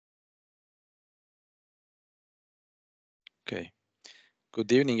Okay.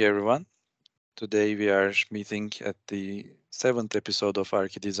 Good evening, everyone. Today we are meeting at the seventh episode of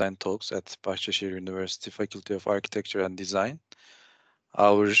ArchiDesign Talks at Bahçeşehir University Faculty of Architecture and Design.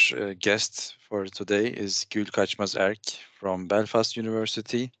 Our guest for today is Gül Kaçmaz from Belfast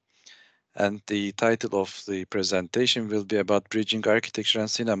University, and the title of the presentation will be about bridging architecture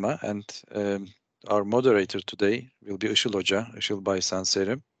and cinema. And our moderator today will be Işıl Hoca, Işıl Baysan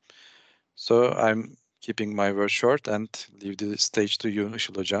Serim. So I'm keeping my words short and leave the stage to you,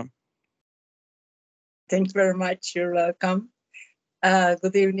 Işıl Hocam. Thank you very much. You're welcome.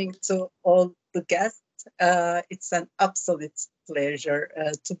 Good evening to all the guests. It's an absolute pleasure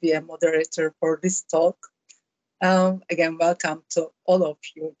to be a moderator for this talk. Again, welcome to all of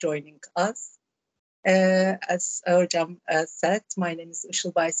you joining us. As Hocam said, my name is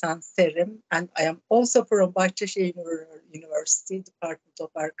Işıl Baysan Serim, and I am also from Bahçeşehir University, Department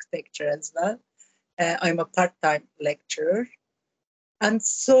of Architecture as well. I'm a part-time lecturer. And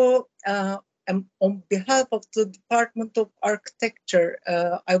so on behalf of the Department of Architecture,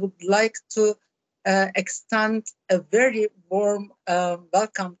 I would like to extend a very warm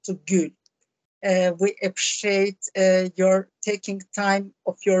welcome to Gül. We appreciate your taking time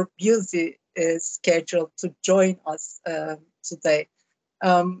of your busy schedule to join us today.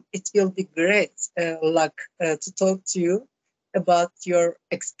 It will be great luck to talk to you about your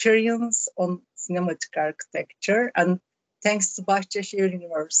experience on cinematic architecture, and thanks to Bahçeşehir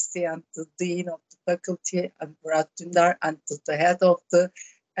University and the Dean of the Faculty, and Murat Dündar, and to the head of the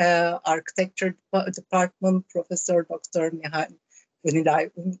Architecture Department, Professor Dr.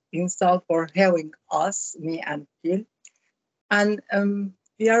 Nilay Ünsal, for having us, me and Gül. And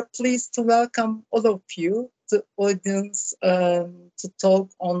we are pleased to welcome all of you, the audience, to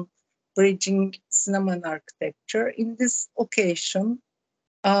talk on bridging cinema and architecture. In this occasion,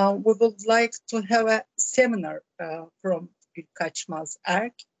 we would like to have a seminar from Gül Kaçmaz.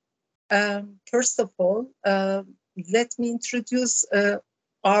 First of all, let me introduce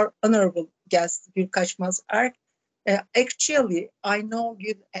our honorable guest, Gül Kaçmaz. Actually, I know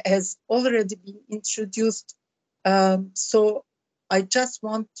Gül has already been introduced, so I just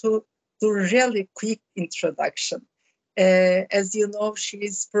want to do a really quick introduction. As you know, she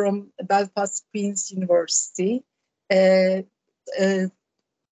is from Belfast Queen's University.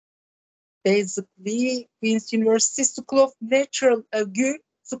 Basically, Queen's University School of Natural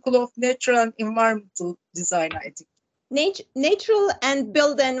and Environmental Design, I think. Natural and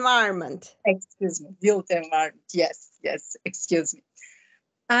built environment. Excuse me, built environment. Yes, excuse me.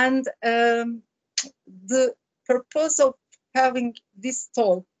 And the purpose of having this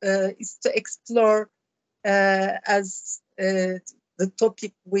talk is to explore, as the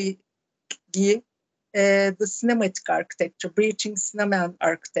topic we give, the cinematic architecture, bridging cinema and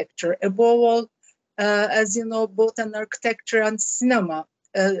architecture. Above all, as you know, both an architecture and cinema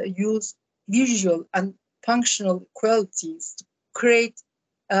use visual and functional qualities to create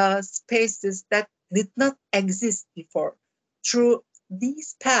spaces that did not exist before. Through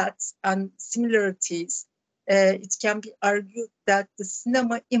these paths and similarities, it can be argued that the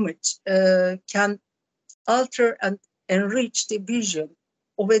cinema image can alter and enrich the vision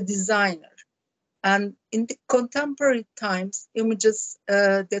of a designer. And in the contemporary times, images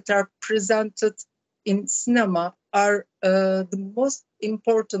that are presented in cinema are the most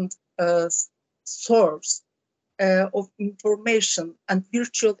important source of information and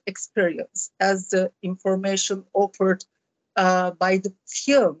virtual experience, as the information offered by the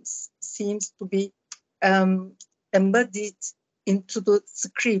films seems to be embodied into the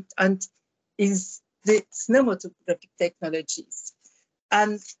script and is the cinematographic technologies.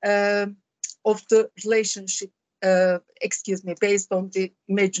 And of the relationship, based on the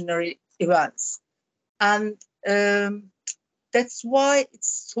imaginary events. And that's why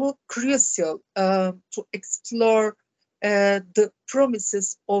it's so crucial to explore the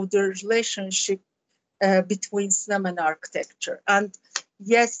promises of the relationship between cinema and architecture. And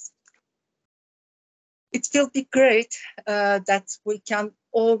yes, it will be great that we can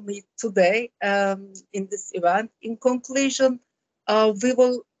all meet today in this event. In conclusion, we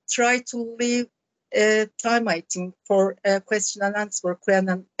will try to leave time, I think, for a question and answer,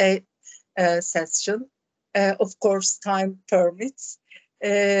 Q&A session. Of course, time permits,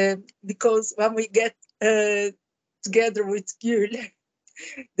 because when we get together with Gül,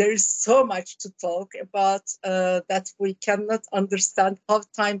 there is so much to talk about that we cannot understand how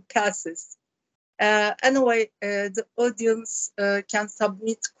time passes. Anyway, the audience can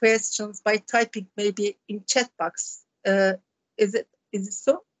submit questions by typing maybe in chat box. Is it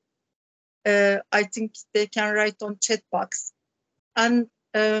so? I think they can write on chat box. And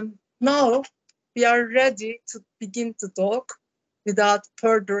now we are ready to begin to talk. Without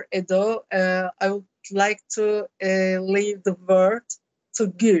further ado, I would like to leave the word to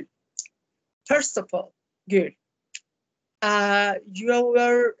Gül. First of all, Gül, you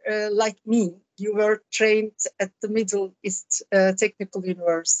were like me. You were trained at the Middle East Technical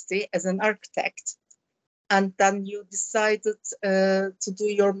University as an architect, and then you decided to do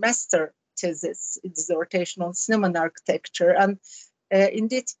your master thesis, dissertation on cinema and architecture. And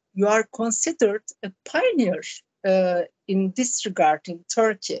indeed, you are considered a pioneer in this regard in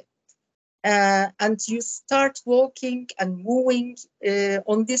Turkey. And you start walking and moving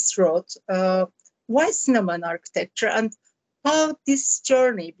on this road. Why cinema and architecture, and how this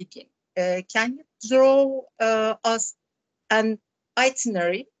journey began? Can you draw us an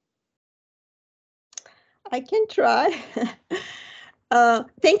itinerary? I can try.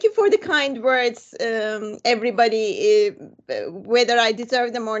 Thank you for the kind words, everybody. Whether I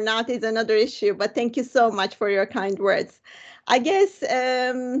deserve them or not is another issue, but thank you so much for your kind words. I guess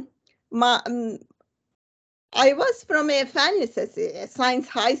I was from a fantasy science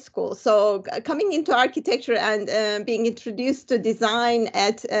high school, so coming into architecture and being introduced to design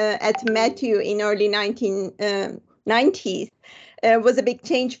at Matthew in early 1990s was a big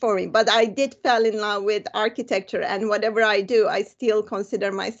change for me. But I did fall in love with architecture, and whatever I do, I still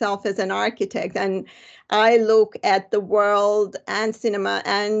consider myself as an architect. And I look at the world and cinema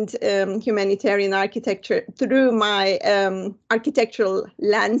and humanitarian architecture through my architectural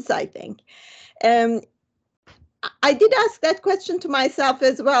lens, I think. I did ask that question to myself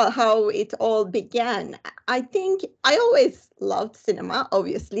as well, how it all began. I think I always loved cinema.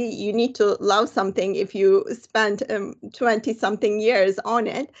 Obviously, you need to love something if you spent 20 something years on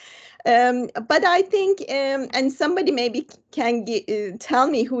it. But I think, and somebody maybe can tell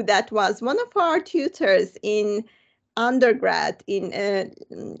me who that was. One of our tutors in undergrad in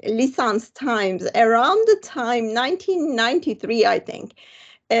Lisans times, around the time 1993, I think.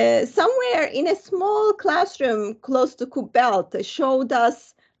 Somewhere in a small classroom close to Kubelt showed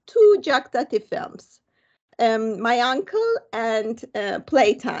us two Jacques Tati films, My Uncle and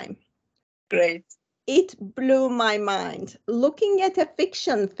Playtime. Great. It blew my mind. Looking at a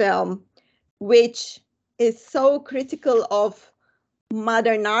fiction film, which is so critical of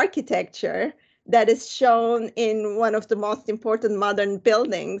modern architecture, that is shown in one of the most important modern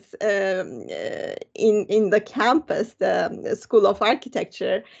buildings in the campus, the School of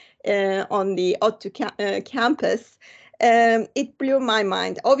Architecture on the ODTÜ campus. It blew my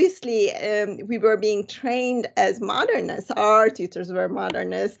mind. Obviously, we were being trained as modernists. Our tutors were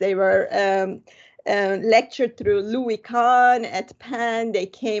modernists. They were lectured through Louis Kahn at Penn. They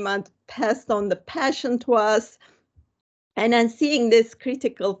came and passed on the passion to us. And then seeing this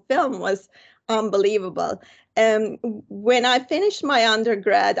critical film was unbelievable. When I finished my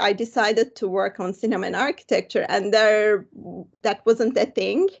undergrad, I decided to work on cinema and architecture, and that wasn't a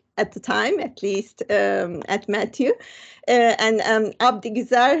thing at the time, at least at Matthew. And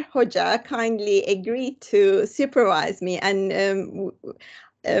Abdigizar Hoca kindly agreed to supervise me, and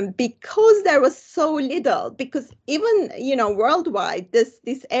because there was so little, because even worldwide,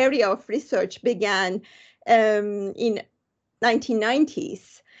 this area of research began in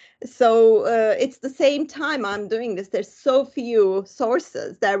 1990s. So it's the same time I'm doing this. There's so few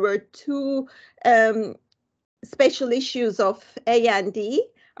sources. There were two special issues of A&D,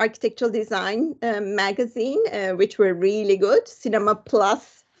 Architectural Design magazine, which were really good. Cinema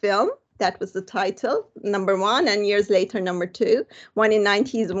Plus Film, that was the title, #1, and years later, #2. One in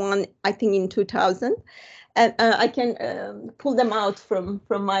 90s, one I think in 2000. And I can pull them out from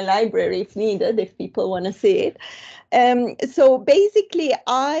my library if needed, if people want to see it. So basically,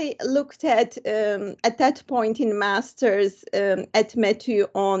 I looked at that point in master's at Matthew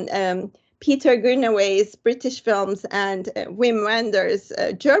on Peter Greenaway's British films and Wim Wenders'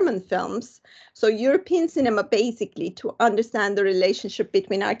 German films. So European cinema, basically, to understand the relationship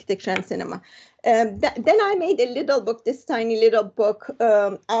between architecture and cinema. Then I made a little book, this tiny little book,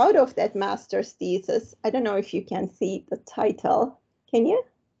 out of that master's thesis. I don't know if you can see the title. Can you?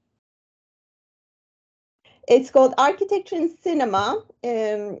 It's called Architecture in Cinema,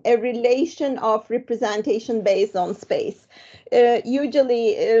 a relation of representation based on space.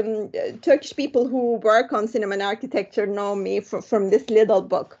 Usually, Turkish people who work on cinema and architecture know me from this little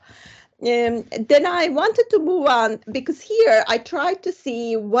book. Then I wanted to move on, because here I tried to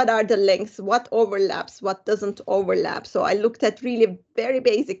see what are the links, what overlaps, what doesn't overlap. So I looked at really very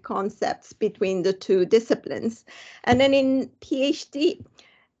basic concepts between the two disciplines. And then in PhD,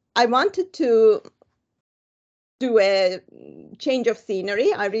 I wanted to do a change of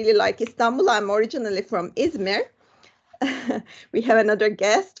scenery. I really like Istanbul. I'm originally from Izmir. We have another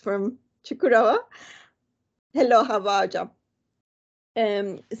guest from Çukurova. Hello, Havva hocam.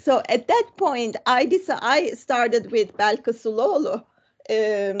 So at that point, I started with Belkıs Suloğlu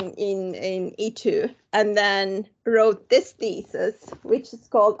in E2, and then wrote this thesis, which is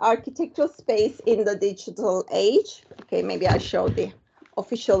called Architectural Space in the Digital Age. Okay, maybe I show the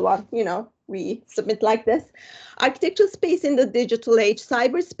official one, you know, we submit like this. Architectural Space in the Digital Age,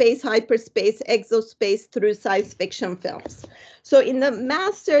 Cyberspace, Hyperspace, Exospace through Science Fiction Films. So in the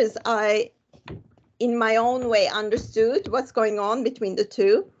master's, I, in my own way, understood what's going on between the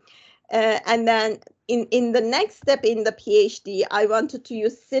two. And then in the next step in the PhD, I wanted to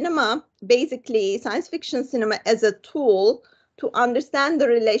use cinema, basically science fiction cinema, as a tool to understand the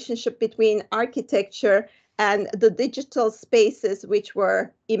relationship between architecture and the digital spaces which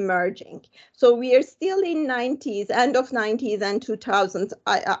were emerging. So we are still in 90s, end of 90s and 2000s.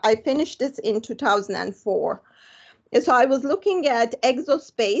 I finished this in 2004. So I was looking at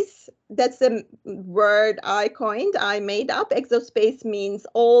exospace. That's a word I coined, I made up. Exospace means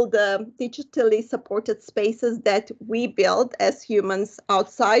all the digitally supported spaces that we build as humans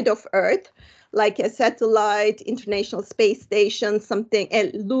outside of Earth, like a satellite, International Space Station, something,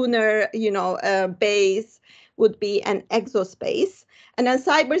 a lunar, base would be an exospace. And then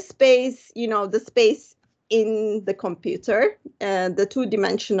cyberspace, the space in the computer, the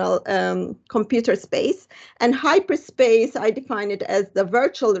two-dimensional computer space. And hyperspace, I define it as the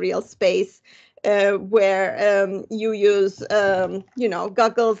virtual real space, where you use,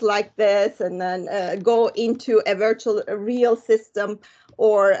 goggles like this, and then go into a virtual real system,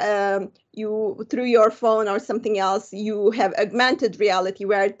 or you, through your phone or something else, you have augmented reality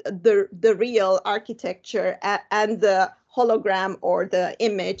where the real architecture and the hologram or the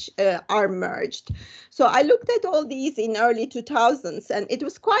image are merged. So I looked at all these in early 2000s, and it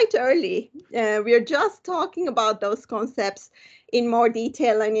was quite early. We're just talking about those concepts in more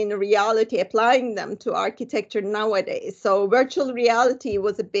detail and in reality, applying them to architecture nowadays. So virtual reality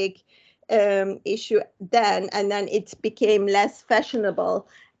was a big issue then, and then it became less fashionable.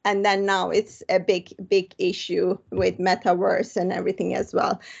 And then now it's a big issue with metaverse and everything as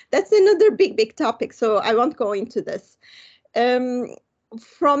well. That's another big topic, so I won't go into this.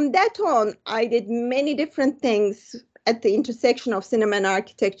 From that on, I did many different things at the intersection of cinema and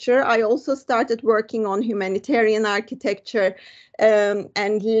architecture. I also started working on humanitarian architecture,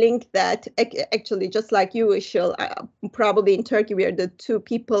 and linked that, actually, just like you, Işıl, probably in Turkey, we are the two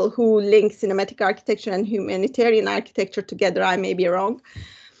people who link cinematic architecture and humanitarian architecture together. I may be wrong.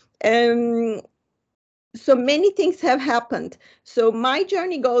 So many things have happened. So my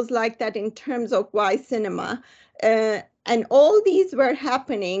journey goes like that in terms of why cinema. And all these were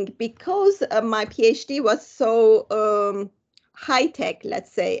happening because my PhD was so high tech,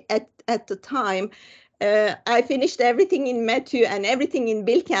 let's say, at the time. I finished everything in METU and everything in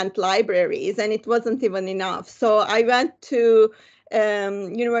Bilkent libraries, and it wasn't even enough. So I went to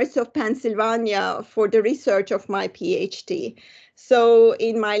University of Pennsylvania for the research of my PhD. So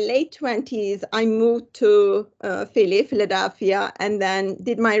in my late 20s, I moved to Philadelphia, and then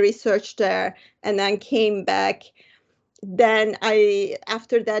did my research there, and then came back. Then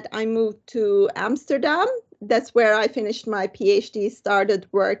after that, I moved to Amsterdam. That's where I finished my PhD, started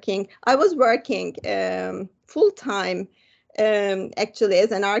working. I was working full-time, actually,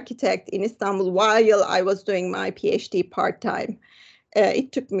 as an architect in Istanbul while I was doing my PhD part-time.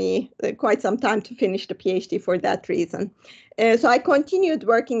 It took me quite some time to finish the PhD for that reason. So I continued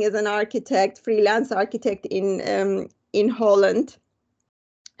working as an architect, freelance architect in Holland,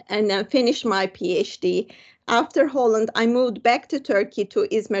 and then finished my PhD. After Holland, I moved back to Turkey, to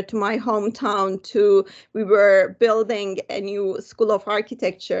Izmir, to my hometown. We were building a new school of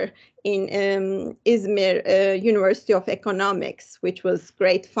architecture in Izmir, University of Economics, which was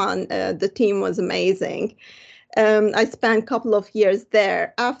great fun. The team was amazing. I spent a couple of years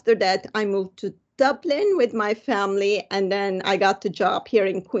there. After that, I moved to Dublin with my family, and then I got the job here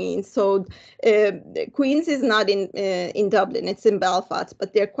in Queens. So Queens is not in Dublin, it's in Belfast,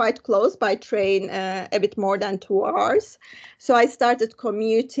 but they're quite close by train, a bit more than 2 hours. So I started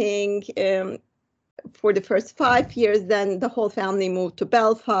commuting for the first 5 years. Then the whole family moved to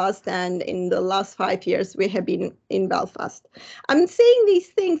Belfast, and in the last 5 years we have been in Belfast. I'm saying these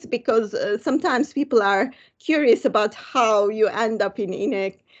things because sometimes people are curious about how you end up in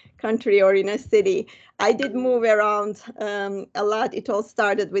a country or in a city. I did move around a lot. It all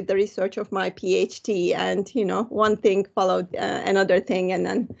started with the research of my PhD, and one thing followed another thing, and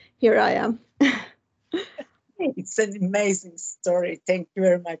then here I am. It's an amazing story. Thank you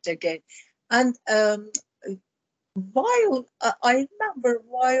very much again. And I remember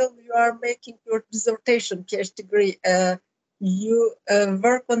while you are making your dissertation PhD degree, you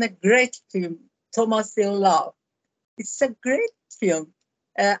work on a great film, Thomas in Love. It's a great film,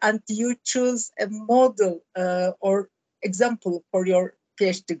 and you choose a model or example for your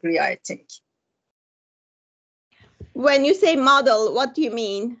PhD degree, I think. When you say model, what do you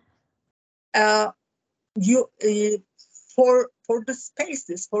mean? You for the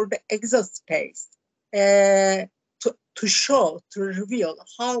spaces, for the exospace, to show, to reveal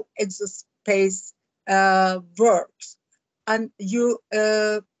how exospace works, and you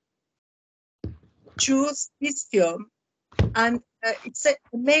choose this film, and it's an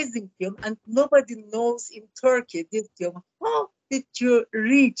amazing film, and nobody knows in Turkey this film. How did you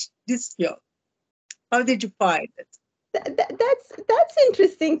reach this film? How did you find it? That's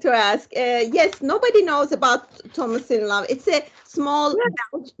interesting to ask. Yes, nobody knows about Thomas in Love. It's a small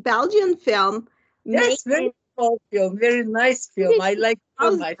Belgian film. Yes, very small film, very nice film. I like it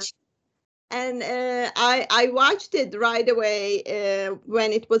so much. And I watched it right away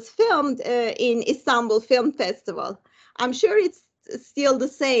when it was filmed in Istanbul Film Festival. I'm sure it's still the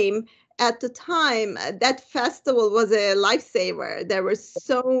same. At the time, that festival was a lifesaver. There were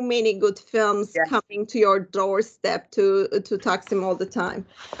so many good films coming to your doorstep to Taksim all the time.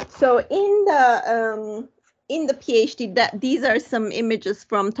 So in the PhD, these are some images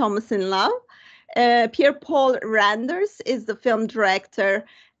from Thomas in Love. Pierre-Paul Randers is the film director.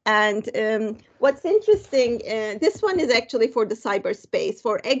 And what's interesting, this one is actually for the cyberspace.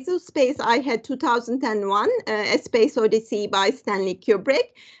 For Exospace, I had 2001, A Space Odyssey by Stanley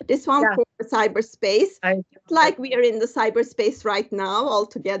Kubrick. This one for cyberspace, like we are in the cyberspace right now all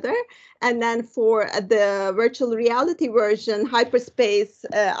together. And then for the virtual reality version, hyperspace,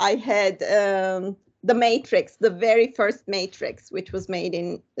 I had the Matrix, the very first Matrix, which was made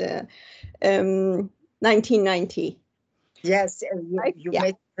in 1990. Yes,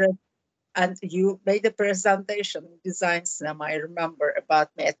 you made a presentation in Design Cinema, I remember,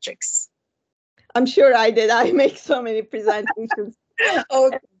 about Matrix. I'm sure I did. I make so many presentations.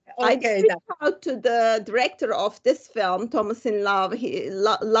 Okay. I did reach out to the director of this film, Thomas in Love,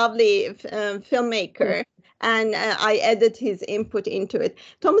 lovely filmmaker, and I added his input into it.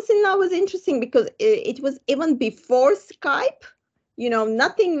 Thomas in Love was interesting because it was even before Skype,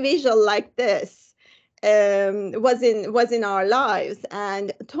 nothing visual like this. Was in our lives,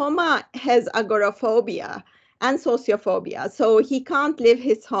 and Toma has agoraphobia and sociophobia, so he can't leave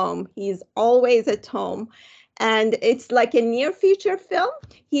his home. He's always at home, and it's like a near future film.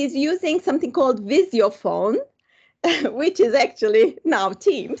 He's using something called Visiophone, which is actually now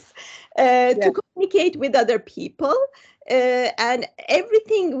Teams, to communicate with other people, and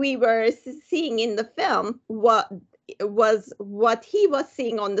everything we were seeing in the film was what he was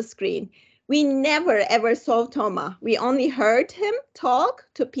seeing on the screen. We never, ever saw Toma. We only heard him talk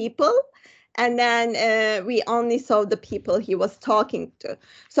to people, and then we only saw the people he was talking to.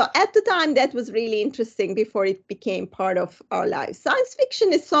 So at the time, that was really interesting before it became part of our lives. Science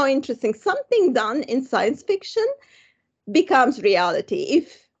fiction is so interesting. Something done in science fiction becomes reality.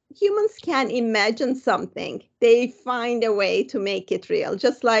 If humans can imagine something, they find a way to make it real,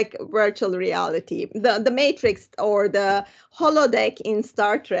 just like virtual reality. The Matrix or the holodeck in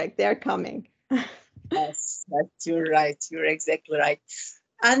Star Trek, they're coming. Yes, you're right. You're exactly right.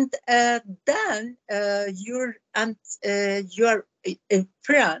 And then your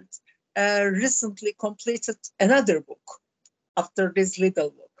friend recently completed another book after this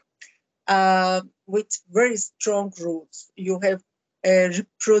little book with very strong roots. You have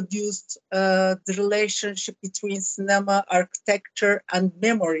reproduced the relationship between cinema, architecture, and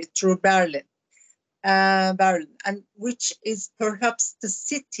memory through Berlin, and which is perhaps the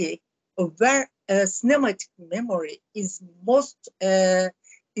city where cinematic memory is most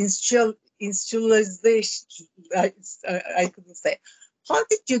institutionalization. I couldn't say. How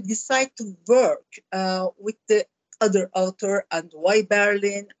did you decide to work with the other author, and why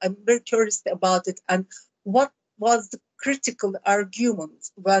Berlin? I'm very curious about it, and what was the critical argument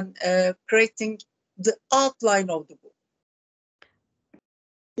when creating the outline of the book?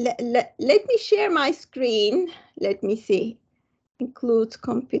 Let me share my screen. Let me see. Includes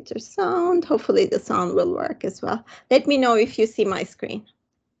computer sound. Hopefully the sound will work as well. Let me know if you see my screen.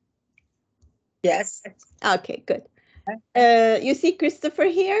 Yes. Okay, good. You see Christopher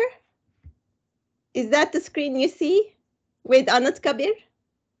here? Is that the screen you see with Anat Kabir?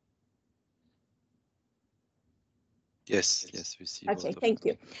 Yes, we see. Okay, thank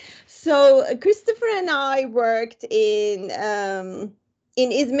you. So Christopher and I worked in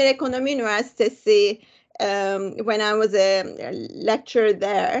İzmir Ekonomi Üniversitesi when I was a lecturer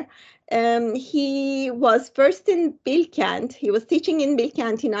there. He was first in Bilkent. He was teaching in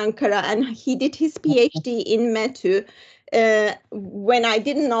Bilkent in Ankara, and he did his PhD in METÜ when I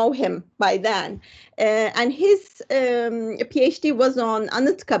didn't know him by then. And his PhD was on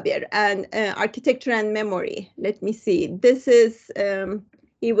Anıtkabir and architecture and memory. Let me see. This is,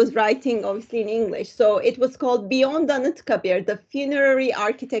 he was writing obviously in English. So it was called Beyond Anıtkabir, the Funerary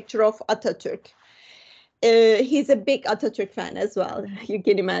Architecture of Atatürk. He's a big Atatürk fan as well, you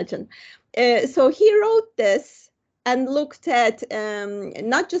can imagine. So he wrote this and looked at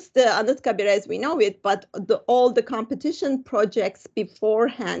not just the Anıtkabir as we know it, but all the competition projects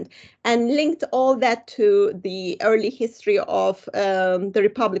beforehand, and linked all that to the early history of the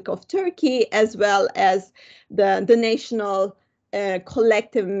Republic of Turkey, as well as the national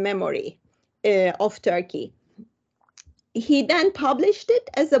collective memory of Turkey. He then published it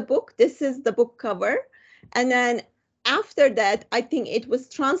as a book. This is the book cover. And then after that, I think it was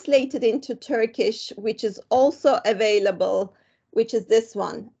translated into Turkish, which is also available, which is this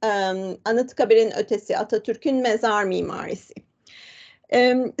one, Anıtkabir'in Ötesi, Atatürk'ün Mezar Mimarisi.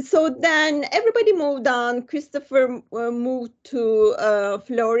 So then everybody moved on. Christopher moved to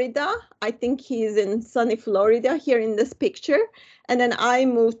Florida. I think he's in sunny Florida here in this picture. And then I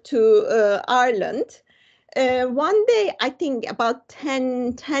moved to Ireland. One day, I think about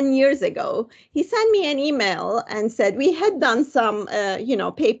 10 years ago, he sent me an email and said we had done some,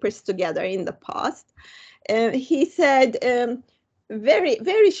 papers together in the past. He said, very,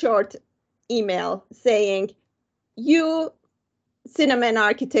 very short email saying, you, cinema and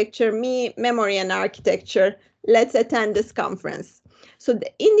architecture, me, memory and architecture, let's attend this conference. So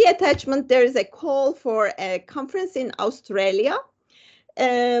in the attachment, there is a call for a conference in Australia,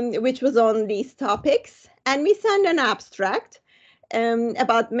 which was on these topics. And we sent an abstract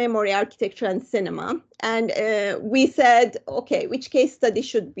about memory, architecture, and cinema. And we said, okay, which case study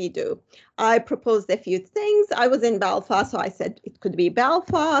should we do? I proposed a few things. I was in Belfast, so I said it could be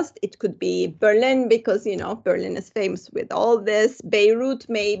Belfast, it could be Berlin, because, Berlin is famous with all this, Beirut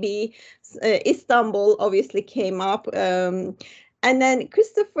maybe, Istanbul obviously came up. And then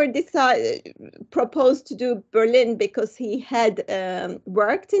Christopher proposed to do Berlin because he had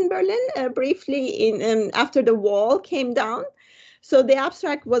worked in Berlin briefly after the wall came down. So the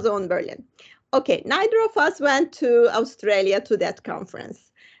abstract was on Berlin. Okay, neither of us went to Australia to that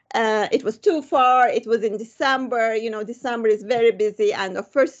conference. It was too far. It was in December. December is very busy, and the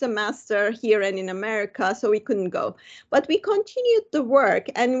first semester here and in America, so we couldn't go. But we continued the work,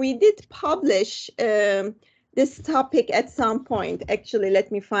 and we did publish this topic at some point. Actually,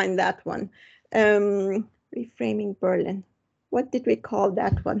 let me find that one. Reframing Berlin. What did we call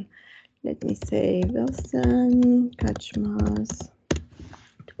that one? Let me say Wilson, Kaçmaz.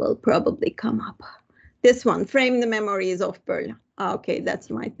 It will probably come up. This one, Frame the Memories of Berlin. Okay, that's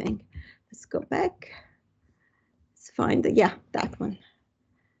my thing. Let's go back. Let's find that one.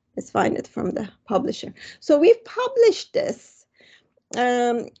 Let's find it from the publisher. So we've published this.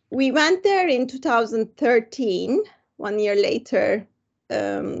 We went there in 2013, 1 year later,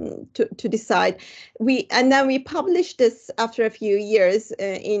 to decide. And then we published this after a few years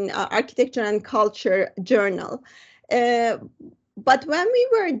in Architecture and Culture Journal. But when we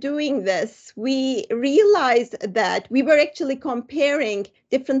were doing this, we realized that we were actually comparing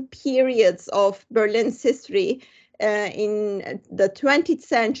different periods of Berlin's history in the 20th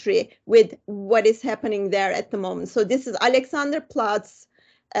century with what is happening there at the moment. So this is Alexanderplatz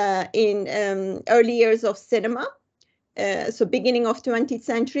in early years of cinema. So beginning of 20th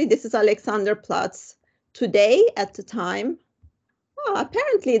century, this is Alexanderplatz today at the time. Oh,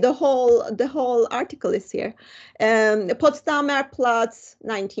 apparently the whole article is here. Potsdamer Platz,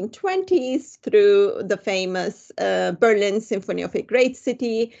 1920s through the famous Berlin Symphony of a Great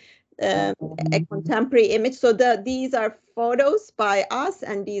City, a contemporary image. So these are photos by us,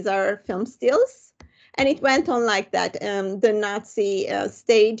 and these are film stills. And it went on like that. The Nazi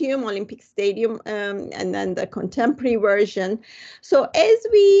stadium, Olympic Stadium, and then the contemporary version. So as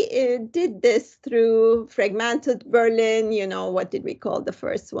we did this through fragmented Berlin, what did we call the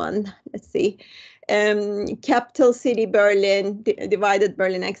first one? Let's see. Capital city Berlin, divided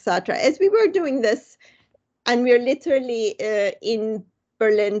Berlin, etc. As we were doing this, and we're literally in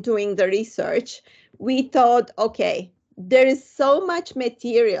Berlin doing the research, we thought, okay, there is so much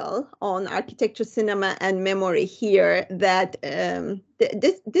material on architecture, cinema, and memory here that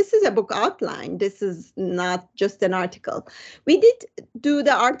this is a book outline. This is not just an article. We did do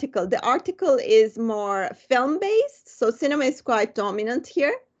the article. The article is more film-based, so cinema is quite dominant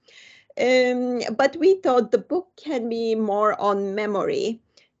here. But we thought the book can be more on memory,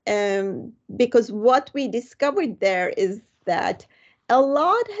 because what we discovered there is that a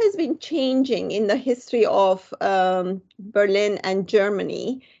lot has been changing in the history of Berlin and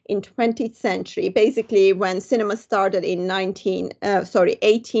Germany in 20th century. Basically, when cinema started in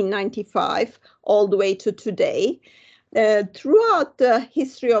 1895, all the way to today. Throughout the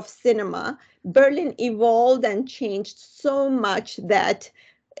history of cinema, Berlin evolved and changed so much that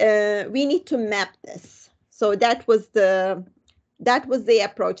we need to map this. So that was the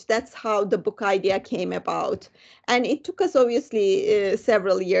approach. That's how the book idea came about. And it took us obviously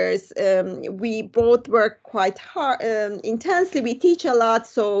several years. We both worked quite hard, intensely. We teach a lot,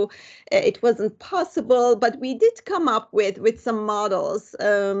 so it wasn't possible, but we did come up with some models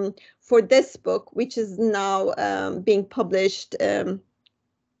for this book, which is now being published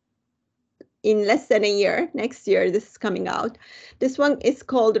in less than a year. Next year, this is coming out. This one is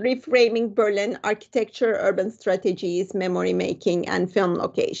called Reframing Berlin Architecture, Urban Strategies, Memory Making, and Film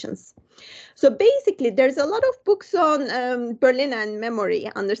Locations. So basically, there's a lot of books on Berlin and memory,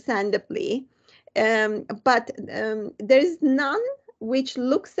 understandably, but there's none which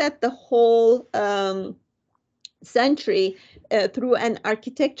looks at the whole century through an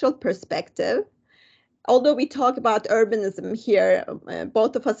architectural perspective. Although we talk about urbanism here,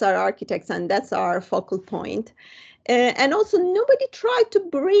 both of us are architects, and that's our focal point. And also, nobody tried to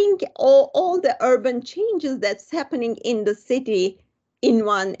bring all the urban changes that's happening in the city in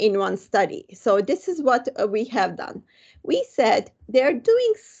one study. So this is what we have done. We said they're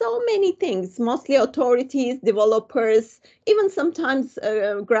doing so many things, mostly authorities, developers, even sometimes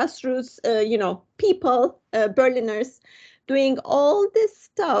grassroots, people, Berliners, doing all this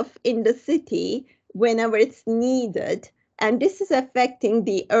stuff in the city whenever it's needed. And this is affecting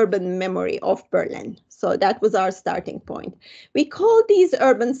the urban memory of Berlin. So that was our starting point. We call these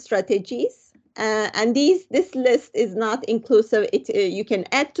urban strategies. And this list is not inclusive. You can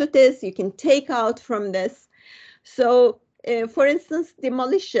add to this, you can take out from this. So, for instance,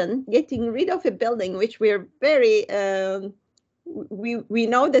 demolition, getting rid of a building, which we're very, we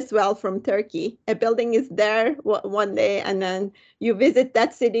know this well from Turkey. A building is there one day, and then you visit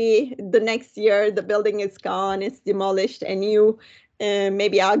that city the next year, the building is gone, it's demolished, and new,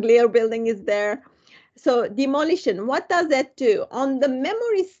 maybe uglier building is there. So demolition, what does that do? On the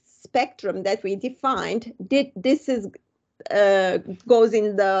memory spectrum that we defined, this is goes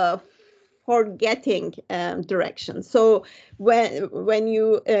in the forgetting direction. So when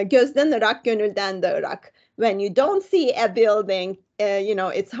you gözden Irak, gönülden de Irak. When you don't see a building,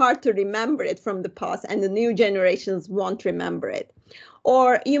 it's hard to remember it from the past, and the new generations won't remember it.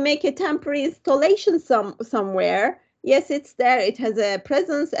 Or you make a temporary installation somewhere. Yes, it's there. It has a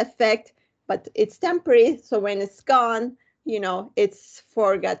presence effect, but it's temporary. So when it's gone, it's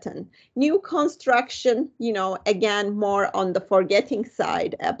forgotten. New construction, again, more on the forgetting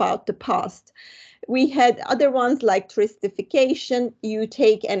side about the past. We had other ones like touristification. You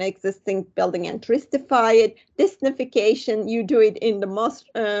take an existing building and touristify it. Disnification, you do it in the most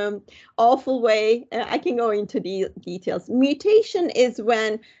awful way. I can go into the details. Mutation is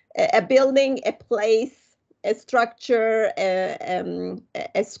when a building, a place, a structure,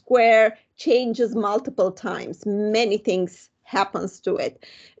 a square changes multiple times. Many things happens to it.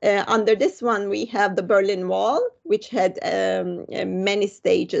 Under this one, we have the Berlin Wall, which had many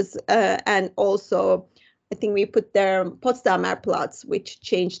stages, and also I think we put there Potsdamer Platz, which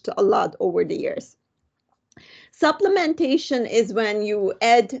changed a lot over the years. Supplementation is when you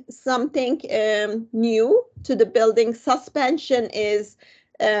add something new to the building. Suspension is,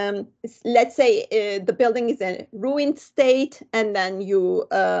 let's say the building is in ruined state, and then you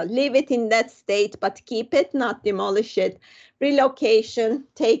leave it in that state, but keep it, not demolish it. Relocation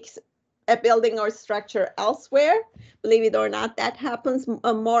takes a building or structure elsewhere. Believe it or not, that happens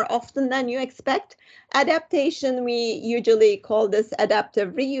more often than you expect. Adaptation, we usually call this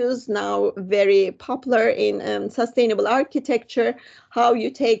adaptive reuse, now very popular in sustainable architecture, how you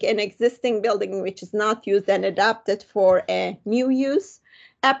take an existing building which is not used and adapt it for a new use.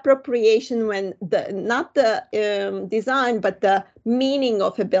 Appropriation, when not the design, but the meaning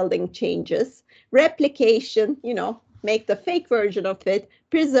of a building changes. Replication, make the fake version of it.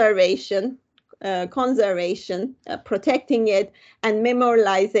 Preservation, conservation, protecting it. And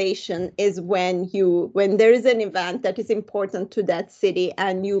memorialization is when there is an event that is important to that city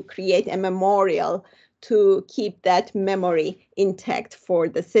and you create a memorial to keep that memory intact for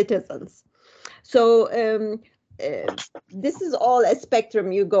the citizens. So this is all a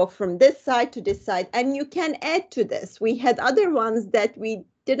spectrum. You go from this side to this side, and you can add to this. We had other ones that we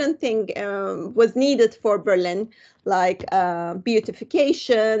didn't think was needed for Berlin, like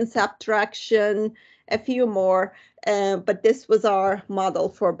beautification, subtraction, a few more, but this was our model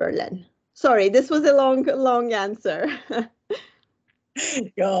for Berlin. Sorry, this was a long answer.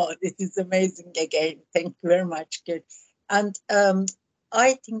 Yeah, it is amazing again. Thank you very much, Kate. And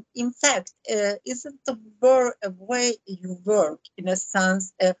I think, in fact, isn't the way you work, in a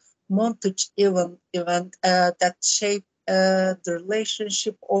sense, a montage event that shaped the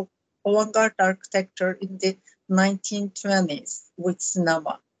relationship of avant-garde architecture in the 1920s with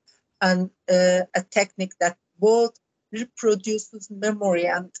cinema, and a technique that both reproduces memory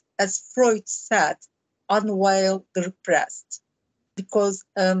and, as Freud said, unveil the repressed, because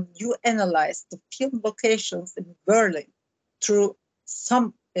you analyze the film locations in Berlin through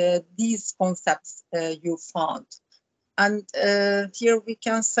some these concepts you found. And here we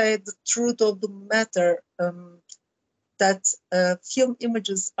can say the truth of the matter, that film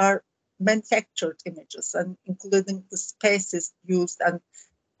images are manufactured images, and including the spaces used, and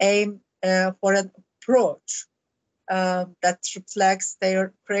aim for an approach that reflects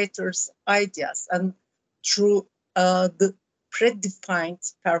their creators' ideas, and through the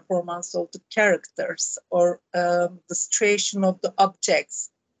predefined performance of the characters, or the situation of the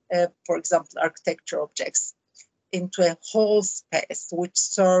objects, for example, architecture objects, into a whole space which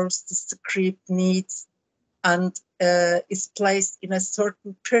serves the script needs, and is placed in a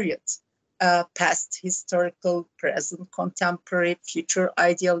certain period, past, historical, present, contemporary, future,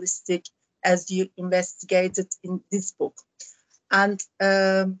 idealistic, as you investigated in this book. And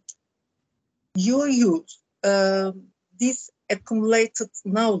you use this accumulated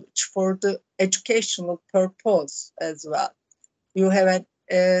knowledge for the educational purpose as well. You have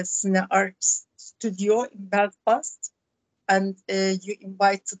a cine arts studio in Belfast, and you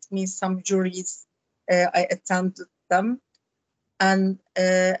invited me some juries. I attended them, and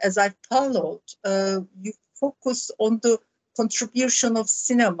as I followed, you focus on the contribution of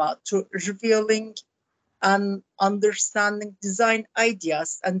cinema to revealing and understanding design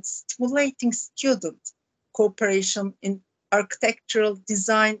ideas, and stimulating student cooperation in architectural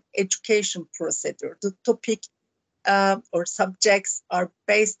design education procedure. The topic or subjects are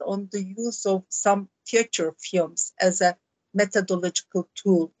based on the use of some feature films as a methodological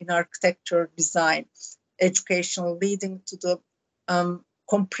tool in architecture design education, leading to the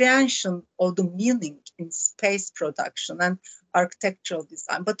comprehension of the meaning in space production and architectural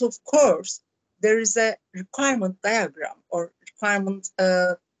design. But of course, there is a requirement diagram or requirement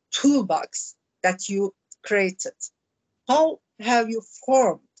toolbox that you created. How have you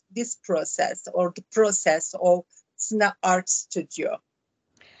formed this process, or the process of Cine Art Studio?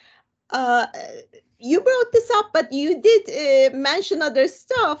 You brought this up, but you did mention other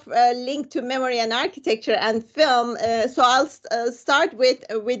stuff linked to memory and architecture and film. So I'll start with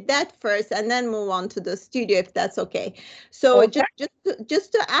that first, and then move on to the studio, if that's okay. So Okay.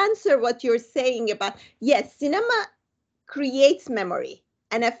 just to answer what you're saying about, yes, cinema creates memory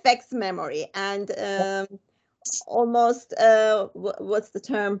and affects memory, and almost what's the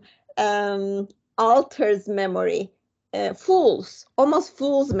term, alters memory, almost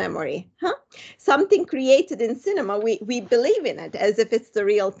fools memory, huh? Something created in cinema, we believe in it as if it's the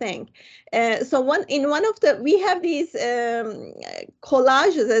real thing. So we have these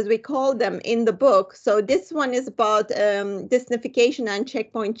collages, as we call them, in the book. So this one is about Disneyfication and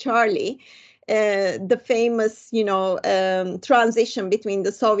Checkpoint Charlie, the famous, transition between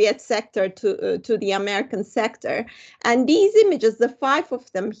the Soviet sector to the American sector. And these images, the 5 of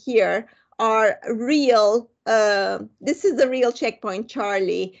them here, are real. This is the real Checkpoint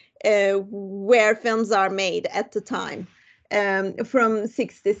Charlie, where films are made at the time. From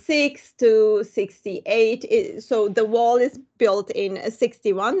 66 to 68. So the wall is built in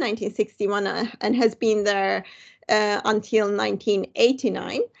 1961, and has been there until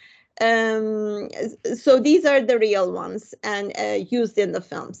 1989. So these are the real ones, and used in the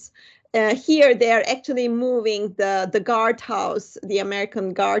films. Here they are actually moving the guardhouse, the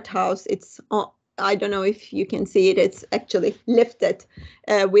American guardhouse. It's I don't know if you can see it. It's actually lifted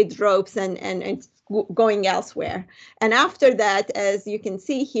with ropes, and it's going elsewhere. And after that, as you can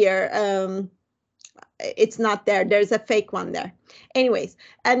see here, it's not there. There's a fake one there. Anyways,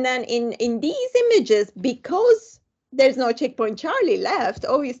 and then in these images, because there's no Checkpoint Charlie left,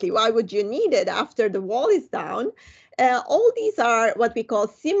 obviously, why would you need it after the wall is down? All these are what we call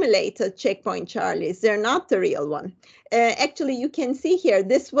simulated Checkpoint Charlies. They're not the real one. Actually, you can see here,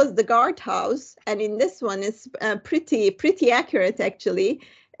 this was the guardhouse, and in this one, it's pretty accurate, actually,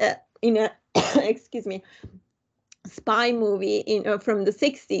 in a, excuse me, spy movie from the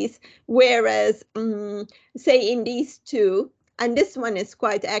 60s, whereas, say, in these two, and this one is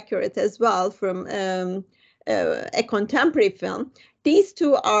quite accurate as well from a contemporary film, these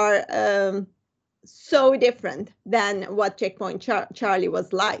two are so different than what Checkpoint Charlie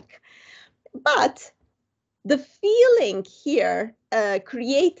was like. But the feeling here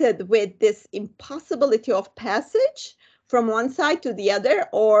created with this impossibility of passage from one side to the other,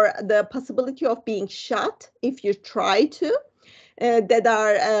 or the possibility of being shot if you try to, that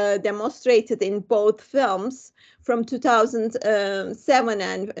are demonstrated in both films from 2007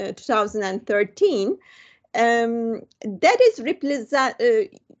 and 2013. That is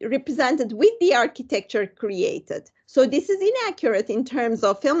represented with the architecture created. So this is inaccurate in terms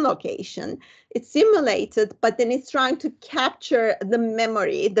of film location. It's simulated, but then it's trying to capture the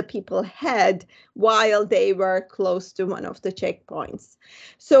memory the people had while they were close to one of the checkpoints.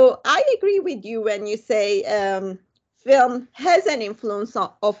 So I agree with you when you say film has an influence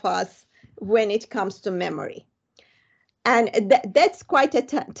of us when it comes to memory. And that's quite a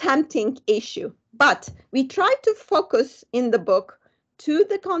tempting issue. But we try to focus in the book to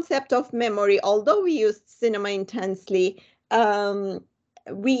the concept of memory. Although we used cinema intensely,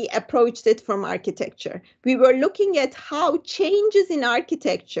 we approached it from architecture. We were looking at how changes in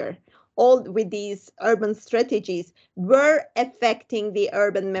architecture, all with these urban strategies, were affecting the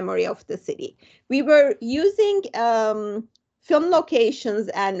urban memory of the city. We were using film locations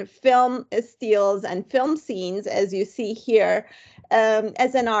and film stills and film scenes, as you see here,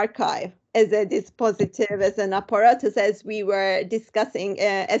 as an archive, as a dispositive, as an apparatus, as we were discussing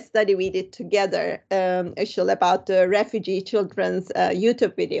a study we did together, Ishul, about the refugee children's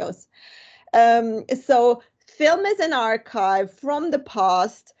YouTube videos. So film as an archive from the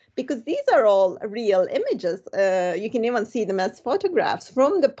past, because these are all real images. You can even see them as photographs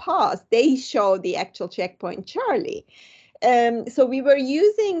from the past. They show the actual checkpoint Charlie. So we were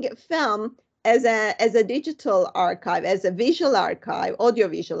using film as a digital archive, as a visual archive,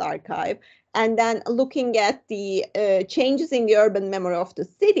 audiovisual archive, and then looking at the changes in the urban memory of the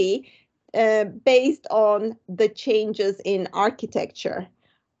city based on the changes in architecture.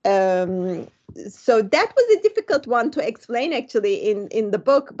 So that was a difficult one to explain actually in the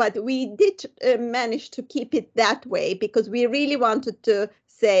book, but we did manage to keep it that way because we really wanted to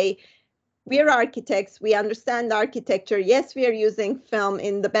say, we're architects, we understand architecture. Yes, we are using film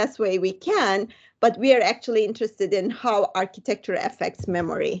in the best way we can, but we are actually interested in how architecture affects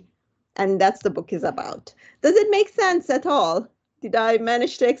memory. And that's the book is about. Does it make sense at all? Did I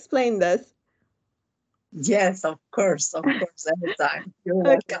manage to explain this? Yes, of course, every time. You're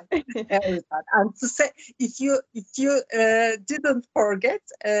welcome, every time. And to say, if you didn't forget,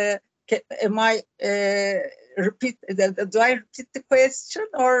 am I repeat? Do I repeat the question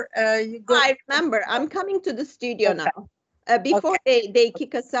or you go? I remember. I'm coming to the studio now. Before they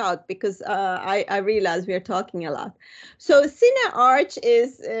kick us out, because I realize we're talking a lot. So Cine Arch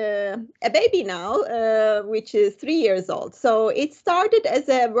is a baby now, which is 3 years old. So it started as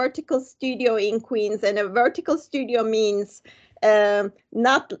a vertical studio in Queens, and a vertical studio means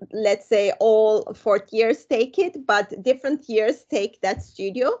not, let's say, all 4th years take it, but different years take that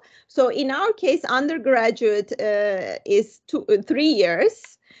studio. So in our case, undergraduate is 3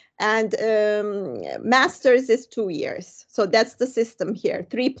 years. And master's is 2 years. So that's the system here,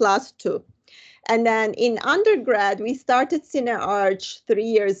 3 + 2. And then in undergrad, we started Cine Arch 3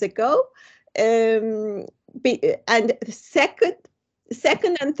 years ago. And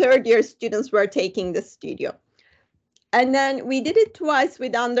second and third year students were taking the studio. And then we did it twice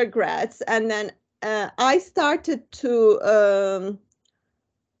with undergrads. And then I started to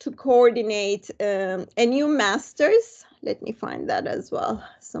coordinate a new master's. Let me find that as well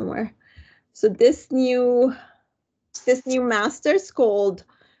somewhere. So this new master's called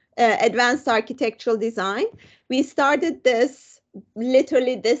Advanced Architectural Design. We started this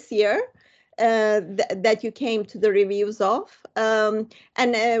literally this year that you came to the reviews of. And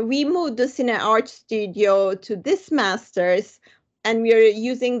we moved the Cine Arch Studio to this master's, and we are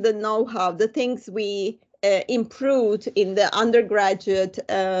using the know-how, the things we improved in the undergraduate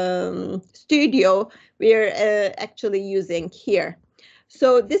studio, we're actually using here.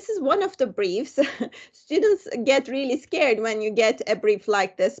 So this is one of the briefs. Students get really scared when you get a brief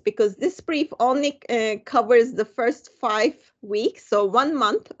like this, because this brief only covers the first 5 weeks, so 1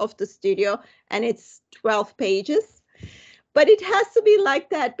 month of the studio, and it's 12 pages. But it has to be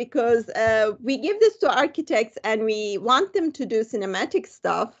like that because we give this to architects and we want them to do cinematic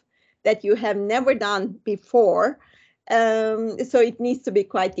stuff that you have never done before. So it needs to be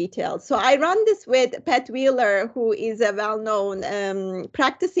quite detailed. So I run this with Pat Wheeler, who is a well-known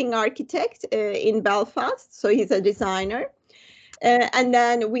practicing architect in Belfast. So he's a designer. And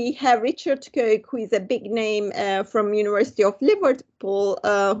then we have Richard Koek, who is a big name from University of Liverpool,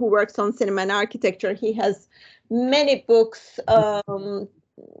 who works on cinema and architecture. He has many books.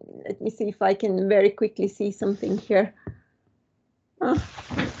 Let me see if I can very quickly see something here.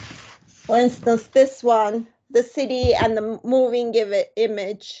 For instance, this one, the city and the moving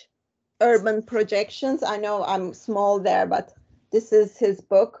image, urban projections. I know I'm small there, but this is his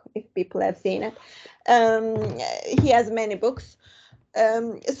book, if people have seen it. He has many books.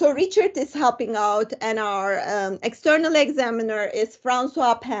 So Richard is helping out, and our external examiner is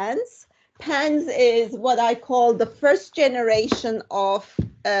Francois Pans. Pans is what I call the first generation of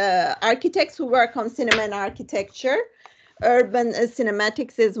architects who work on cinema and architecture. Urban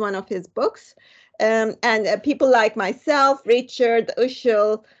Cinematics is one of his books. And people like myself, Richard,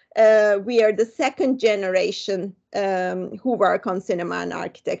 Ushul, we are the second generation who work on cinema and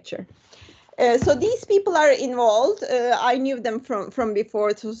architecture. So these people are involved. I knew them from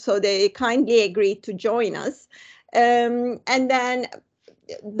before, so they kindly agreed to join us. And then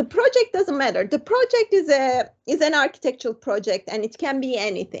the project doesn't matter. The project is an architectural project, and it can be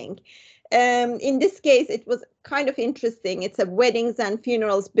anything. In this case, it was kind of interesting. It's a weddings and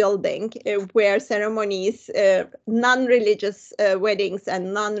funerals building where ceremonies, non-religious weddings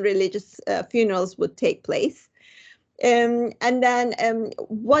and non-religious funerals would take place. And then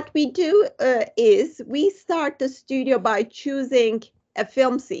what we do is we start the studio by choosing a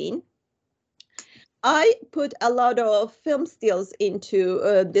film scene. I put a lot of film stills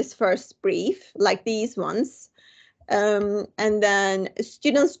into this first brief, like these ones. And then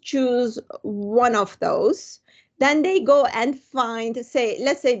students choose one of those. Then they go and find,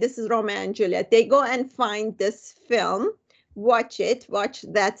 let's say this is Romeo and Juliet. They go and find this film, watch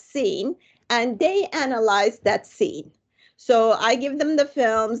that scene, and they analyze that scene. So I give them the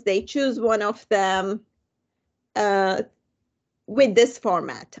films, they choose one of them with this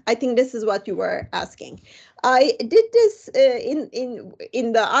format. I think this is what you were asking. I did this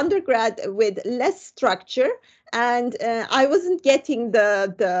in the undergrad with less structure, and I wasn't getting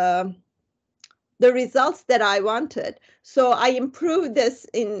the results that I wanted. So I improved this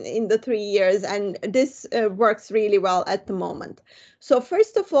in the 3 years, and this works really well at the moment. So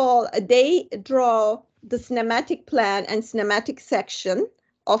first of all, they draw the cinematic plan and cinematic section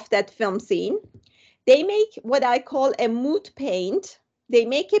of that film scene. They make what I call a mood paint. They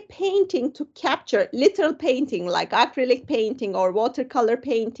make a painting to capture, literal painting like acrylic painting or watercolor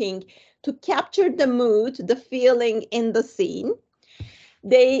painting, to capture the mood, the feeling in the scene.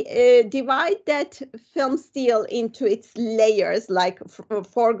 They divide that film still into its layers, like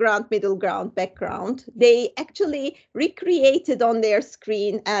foreground, middle ground, background. They actually recreate it on their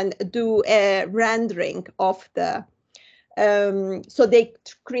screen and do a rendering of the so they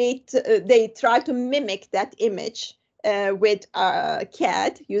try to mimic that image with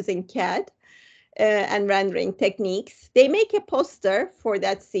CAD, using CAD and rendering techniques. They make a poster for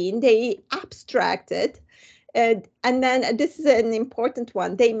that scene. They abstract it. And then this is an important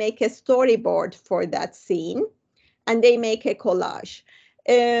one. They make a storyboard for that scene, and they make a collage.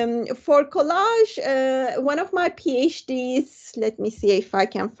 For collage, one of my PhDs, let me see if I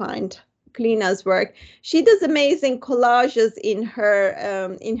can find Klina's work. She does amazing collages in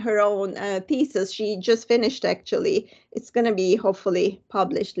her own thesis. She just finished, actually. It's going to be hopefully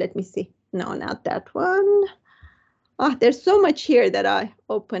published. Let me see. No, not that one. Ah, there's so much here that I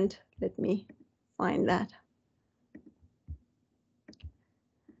opened. Let me find that.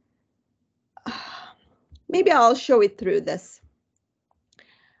 Maybe I'll show it through this.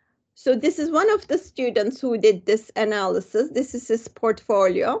 So this is one of the students who did this analysis. This is his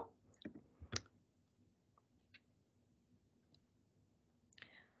portfolio.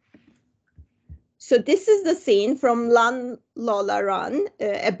 So this is the scene from Run, Lola Run,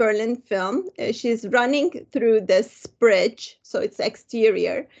 a Berlin film. She's running through this bridge, so it's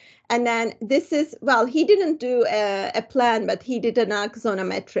exterior. And then this is, well, he didn't do a plan, but he did an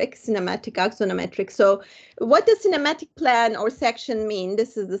axonometric, cinematic axonometric. So what does cinematic plan or section mean?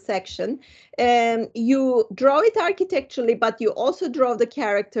 This is the section. You draw it architecturally, but you also draw the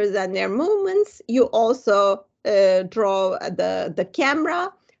characters and their movements. You also draw the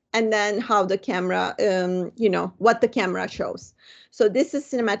camera, and then how the camera, what the camera shows. So this is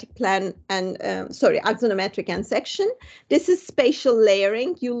cinematic plan and, axonometric and section. This is spatial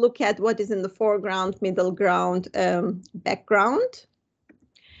layering. You look at what is in the foreground, middle ground, background.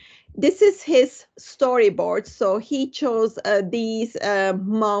 This is his storyboard. So he chose these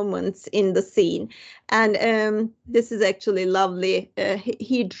moments in the scene. And this is actually lovely.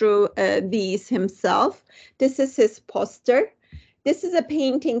 He drew these himself. This is his poster. This is a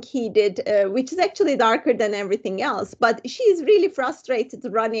painting he did, which is actually darker than everything else. But she's really frustrated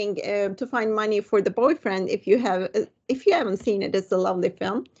running to find money for the boyfriend. If you haven't seen it, it's a lovely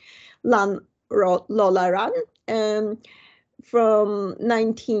film, Lola Run, from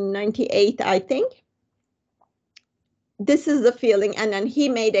 1998, I think. this is the feeling. And then he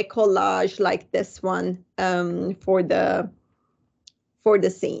made a collage like this one for the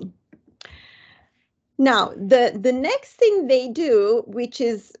scene. Now, the next thing they do, which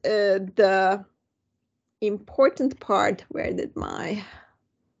is the important part, where did my,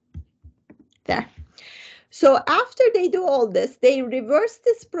 there. So after they do all this, they reverse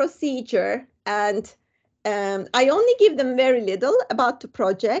this procedure, and I only give them very little about the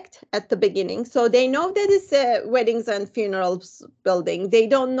project at the beginning. So they know that it's a weddings and funerals building. They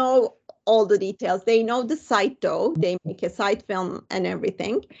don't know all the details. They know the site though. They make a site film and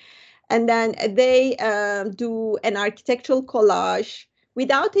everything. And then they do an architectural collage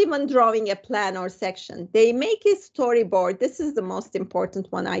without even drawing a plan or section. They make a storyboard. This is the most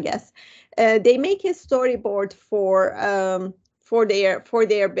important one, I guess. They make a storyboard for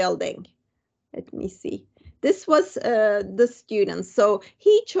their building. Let me see. This was the students. So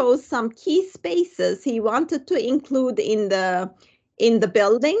he chose some key spaces he wanted to include in the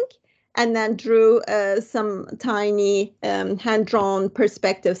building, and then drew some tiny hand-drawn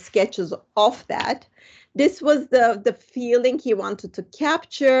perspective sketches of that. This was the feeling he wanted to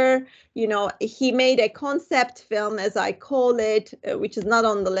capture. You know, he made a concept film, as I call it, which is not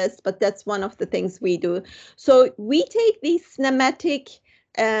on the list, but that's one of the things we do. So we take these cinematic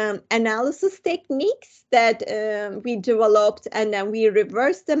analysis techniques that we developed, and then we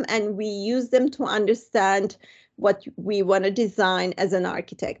reverse them and we use them to understand what we want to design as an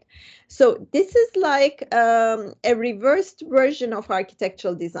architect. So this is like a reversed version of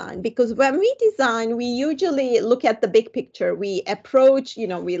architectural design, because when we design, we usually look at the big picture. We approach, you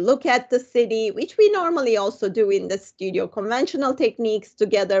know, we look at the city, which we normally also do in the studio, conventional techniques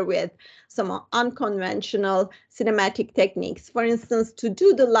together with some unconventional cinematic techniques. For instance, to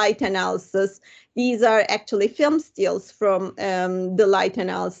do the light analysis, these are actually film stills from the light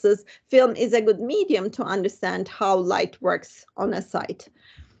analysis. Film is a good medium to understand how light works on a site.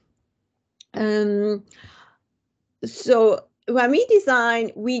 So when we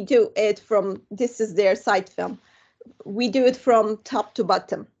design, we do it from, this is their site film. We do it from top to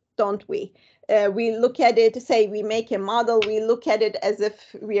bottom, don't we? We look at it, say we make a model, we look at it as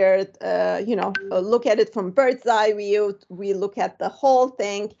if we're, look at it from bird's eye view, we look at the whole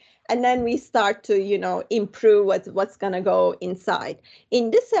thing, and then we start to, improve what's gonna go inside.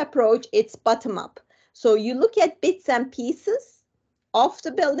 In this approach, it's bottom up. So you look at bits and pieces of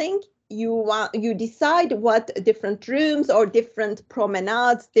the building, you decide what different rooms or different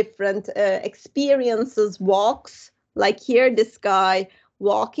promenades, different experiences, walks, like here, this guy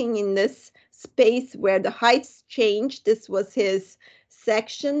walking in this space where the heights change. This was his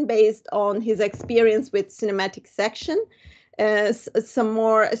section based on his experience with cinematic section. Some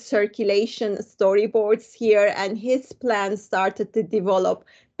more circulation storyboards here, and his plan started to develop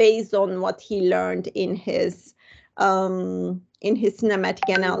based on what he learned in his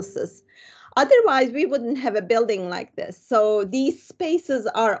cinematic analysis. Otherwise, we wouldn't have a building like this. So these spaces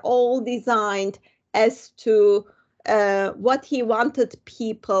are all designed as to what he wanted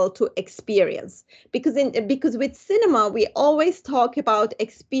people to experience. Because with cinema, we always talk about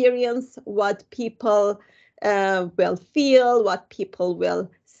experience, what people will feel, what people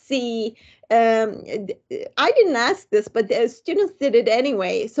will see. I didn't ask this, but the students did it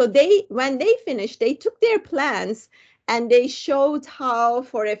anyway. So when they finished, they took their plans and they showed how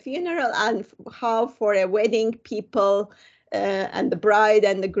for a funeral and how for a wedding, people and the bride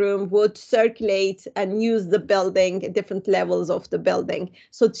and the groom would circulate and use the building, different levels of the building.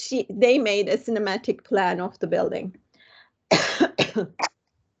 So they made a cinematic plan of the building.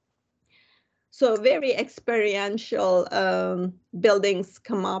 So very experiential buildings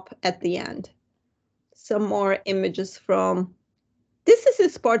come up at the end. Some more images from, this is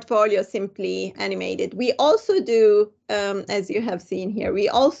his portfolio, simply animated. We also do, as you have seen here, we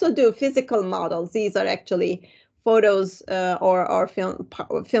also do physical models. These are actually photos or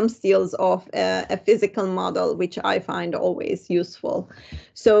film stills of a physical model, which I find always useful.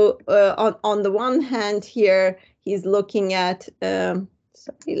 So on the one hand here, he's looking at,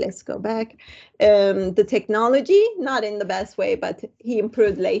 sorry, let's go back. The technology, not in the best way, but he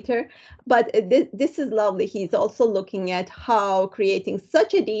improved later. But this is lovely. He's also looking at how creating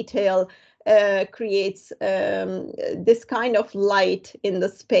such a detail creates this kind of light in the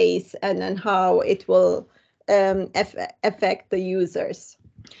space, and then how it will affect the users.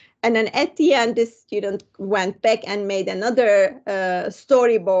 And then at the end, this student went back and made another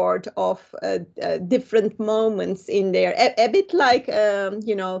storyboard of different moments in there, a bit like,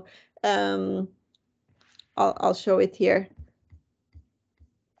 I'll show it here.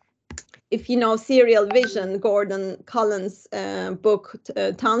 if you know Serial Vision, Gordon Cullen's book,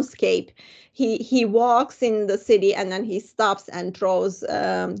 Townscape, he walks in the city and then he stops and draws,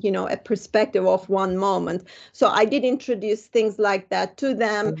 a perspective of one moment. So I did introduce things like that to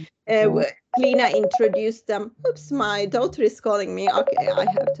them. Lena introduced them. Oops, my daughter is calling me. Okay, I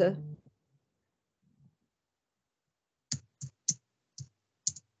have to.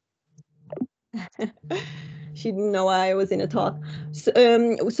 She didn't know I was in a talk.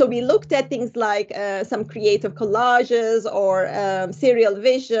 So we looked at things like some creative collages or serial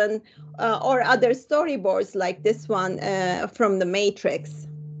vision or other storyboards like this one from the Matrix.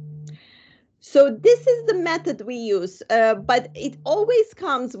 So this is the method we use, but it always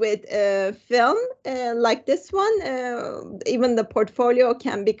comes with film like this one. Even the portfolio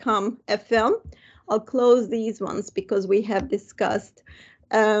can become a film. I'll close these ones because we have discussed.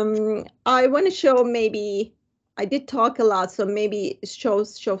 I want to show maybe, I did talk a lot, so maybe show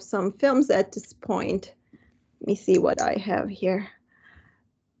some films at this point. Let me see what I have here.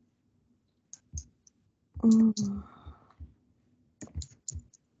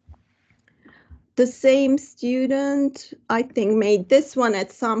 The same student, I think, made this one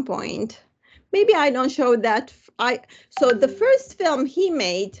at some point. Maybe I don't show that. So the first film he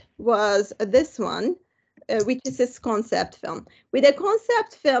made was this one, which is his concept film. With a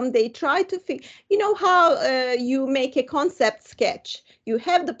concept film, they try to figure, you know how you make a concept sketch. You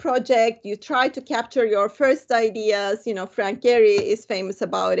have the project, you try to capture your first ideas. You know, Frank Gehry is famous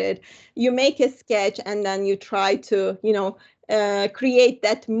about it. You make a sketch and then you try to, create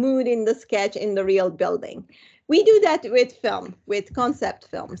that mood in the sketch in the real building. We do that with film, with concept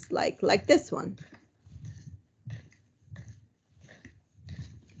films like this one.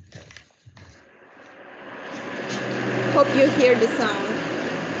 Hope you hear the sound.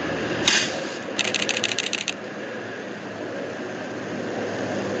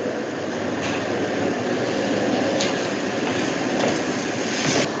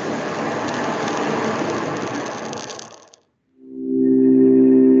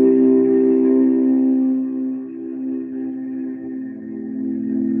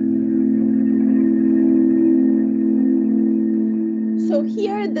 So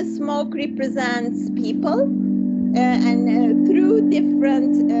here the smoke represents people, and through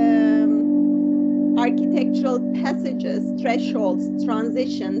different architectural passages, thresholds,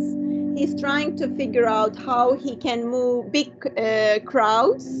 transitions, he's trying to figure out how he can move big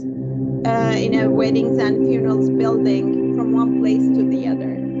crowds in a weddings and funerals building from one place to the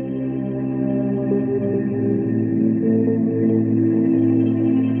other.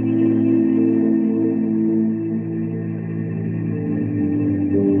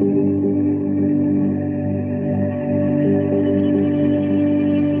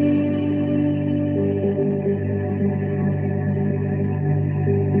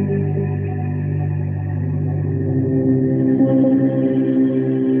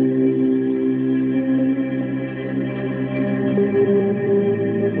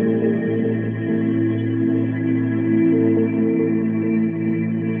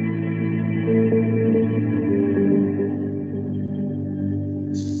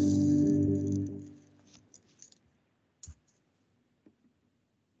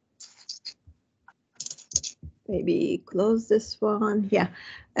 Maybe close this one. Yeah.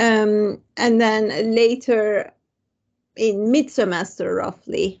 And then later in mid-semester,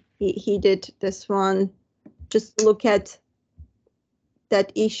 roughly, he did this one. Just look at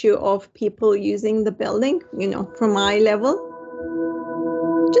that issue of people using the building, from eye level.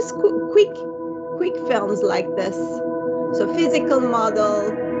 Just quick films like this. So physical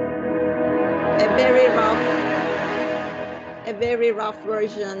model, a very rough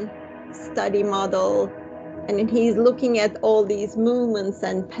version, study model. And then he's looking at all these movements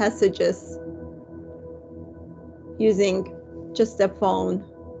and passages using just a phone.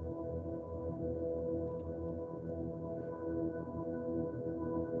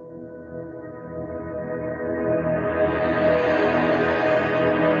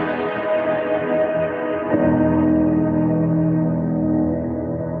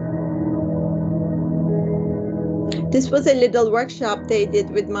 This was a little workshop they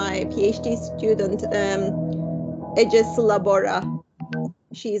did with my PhD student, Ece Labora.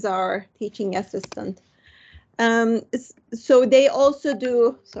 She's our teaching assistant. So they also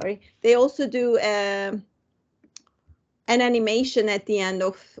do, an animation at the end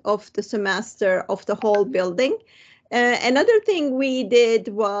of the semester of the whole building. Another thing we did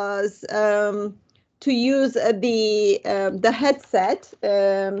was to use the headset.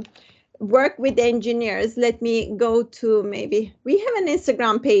 work with engineers. Let me go to, maybe we have an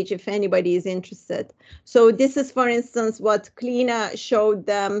Instagram page if anybody is interested. So this is, for instance, what Klina showed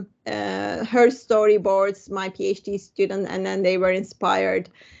them, her storyboards, my PhD student, and then they were inspired.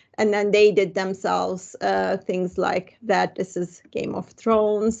 And then they did themselves things like that. This is Game of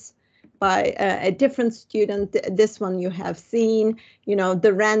Thrones by a different student. This one you have seen, you know,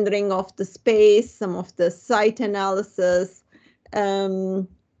 the rendering of the space, some of the site analysis.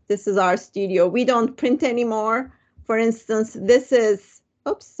 This is our studio. We don't print anymore. For instance, this is,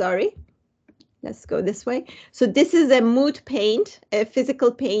 oops, sorry. Let's go this way. So this is a mood paint, a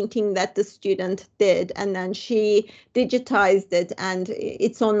physical painting that the student did, and then she digitized it, and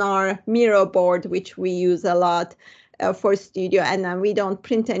it's on our Miro board, which we use a lot for studio. And then we don't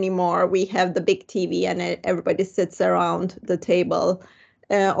print anymore. We have the big TV, and everybody sits around the table,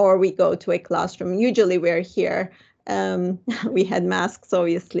 or we go to a classroom. Usually we're here. We had masks,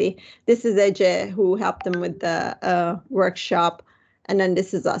 obviously. This is Ece, who helped them with the workshop. And then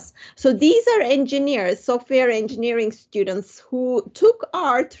this is us. So these are engineers, software engineering students who took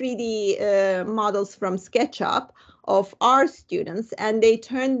our 3D models from SketchUp of our students, and they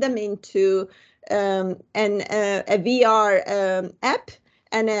turned them into a VR app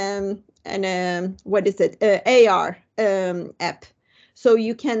and what is it, AR app. So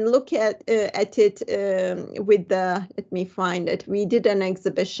you can look at it with the, let me find it. We did an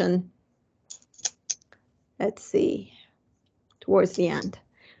exhibition. Let's see. Towards the end.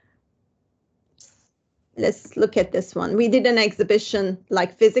 Let's look at this one. We did an exhibition,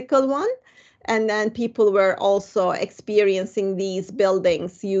 like physical one, and then people were also experiencing these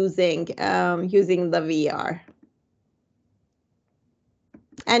buildings using the VR.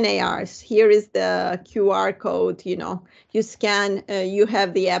 And ARs. Here is the QR code. You know, you scan. You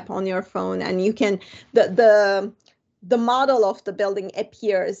have the app on your phone, and you can the model of the building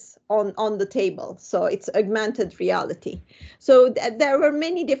appears on the table. So it's augmented reality. So there were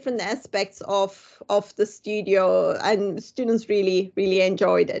many different aspects of the studio, and students really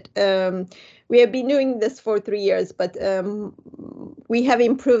enjoyed it. We have been doing this for 3 years, but we have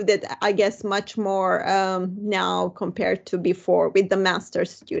improved it, I guess, much more now compared to before with the master's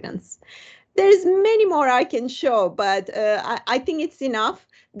students. There's many more I can show, but I think it's enough.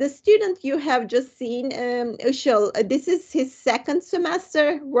 The student you have just seen, Ushal, this is his second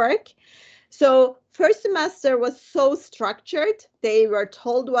semester work. So first semester was so structured. They were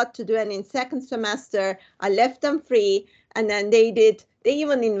told what to do. And in second semester, I left them free. And then they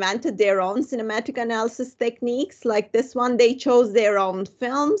even invented their own cinematic analysis techniques. Like this one, they chose their own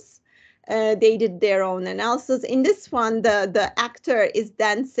films. They did their own analysis. In this one, the actor is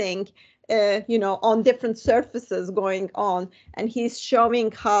dancing you know, on different surfaces going on, and he's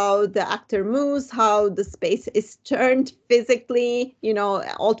showing how the actor moves, how the space is turned physically, you know,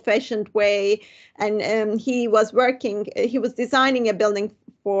 old-fashioned way. And he was designing a building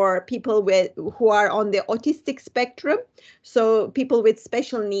for people who are on the autistic spectrum, so people with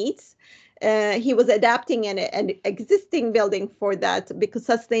special needs. He was adapting an existing building for that, because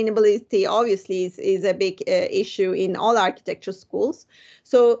sustainability obviously is a big issue in all architecture schools.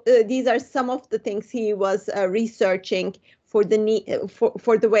 So these are some of the things he was researching for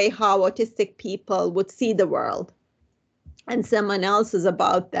the way how autistic people would see the world, and some analysis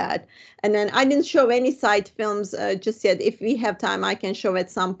about that. And then I didn't show any site films just yet. If we have time, I can show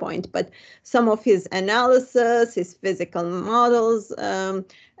at some point, but some of his analysis, his physical models, and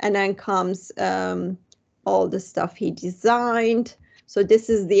then comes all the stuff he designed. So this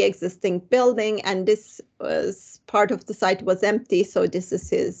is the existing building, and this was part of the site was empty. So this is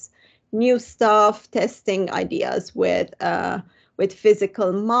his new stuff, testing ideas with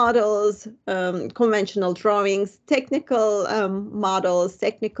physical models, conventional drawings, technical models,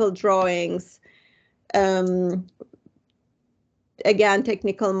 technical drawings, again,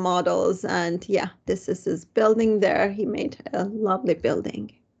 technical models. And yeah, this is his building there. He made a lovely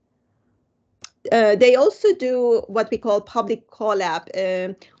building. They also do what we call public collab.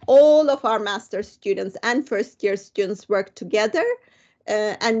 All of our master's students and first-year students work together,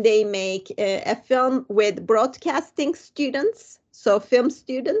 and they make a film with broadcasting students, so film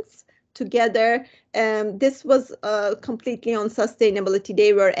students together. This was completely on sustainability.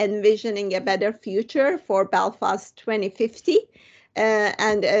 They were envisioning a better future for Belfast 2050,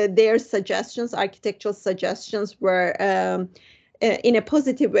 and their suggestions, architectural suggestions, were in a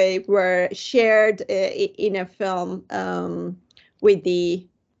positive way, were shared in a film with the,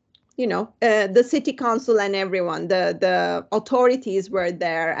 you know, the city council and everyone. The authorities were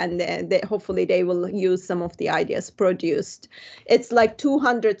there, and hopefully they will use some of the ideas produced. It's like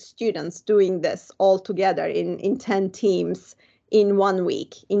 200 students doing this all together in 10 teams in 1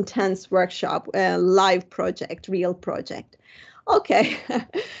 week, intense workshop, live project, real project. Okay.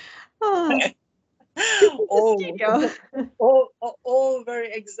 All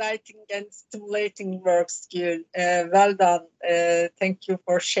very exciting and stimulating work skill. Well done. Thank you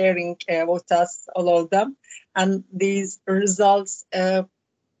for sharing with us all of them. And these results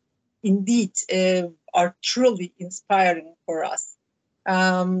indeed are truly inspiring for us.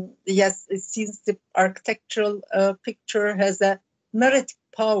 Yes, since the architectural picture has a narrative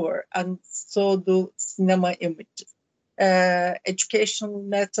power, and so do cinema images. Educational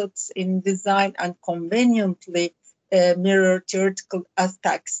methods in design and conveniently mirror theoretical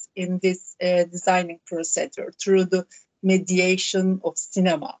aspects in this designing procedure through the mediation of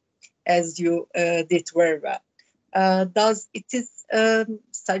cinema, as you did very well. Thus, it is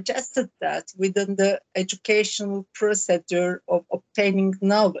suggested that within the educational procedure of obtaining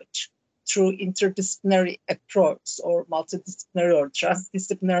knowledge through interdisciplinary approach or multidisciplinary or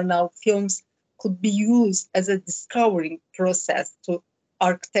transdisciplinary now films could be used as a discovering process to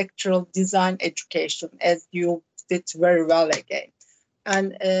architectural design education, as you did very well again.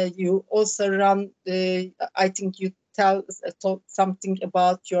 And you also run, I think you talk something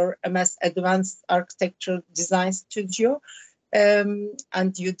about your MS Advanced Architectural Design Studio,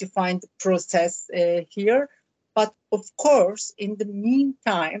 and you define the process here. But of course, in the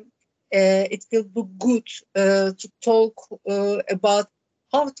meantime, it will be good to talk about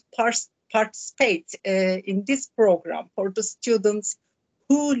how to participate in this program for the students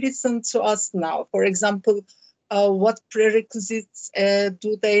who listen to us now. For example, what prerequisites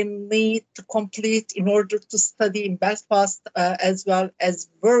do they need to complete in order to study in Belfast as well as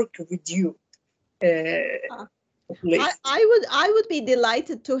work with you? I would be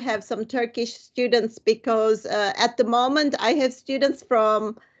delighted to have some Turkish students, because at the moment I have students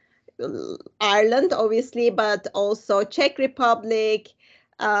from Ireland, obviously, but also Czech Republic,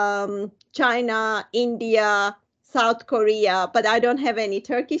 China, India, South Korea, but I don't have any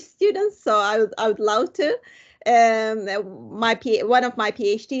Turkish students, so I would love to. One of my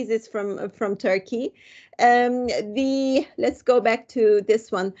PhDs is from Turkey. Let's go back to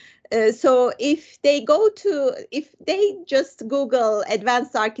this one. So if they just Google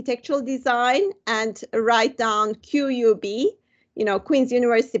Advanced Architectural Design and write down QUB, Queen's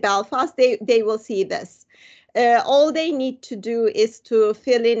University Belfast, they will see this. All they need to do is to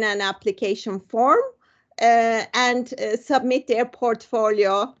fill in an application form and submit their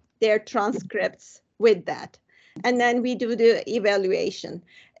portfolio, their transcripts with that. And then we do the evaluation.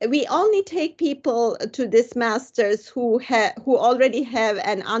 We only take people to this master's who already have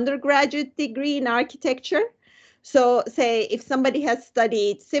an undergraduate degree in architecture. So say if somebody has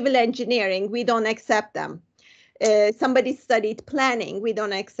studied civil engineering, we don't accept them. Somebody studied planning, we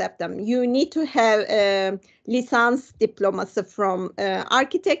don't accept them. You need to have a licence diplomas from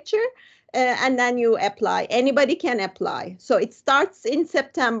architecture, and then you apply. Anybody can apply. So it starts in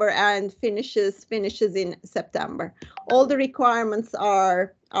September and finishes in September. All the requirements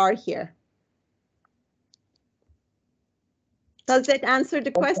are here. Does that answer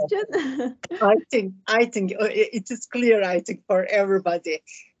the question? I think it is clear, I think, for everybody.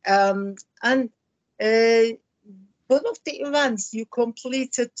 And one of the events you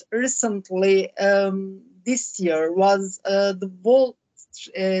completed recently this year was the Wall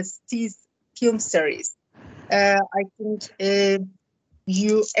Street film series. I think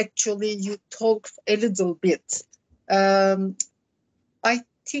you talked a little bit. I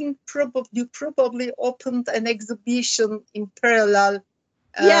think you probably opened an exhibition in parallel.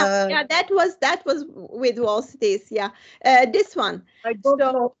 Yeah, that was with Wall Street. Yeah, this one. I don't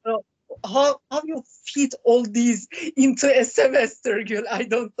know how you fit all these into a semester, Gül. I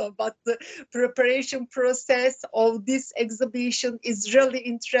don't know, but the preparation process of this exhibition is really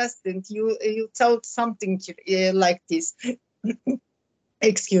interesting. You tell something like this.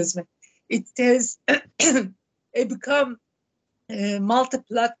 Excuse me. It has become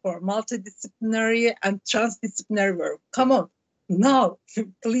multi-platform, multidisciplinary, and transdisciplinary work. Come on, now,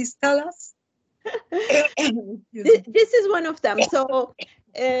 please tell us. This is one of them. So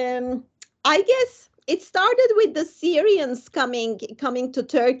I guess it started with the Syrians coming to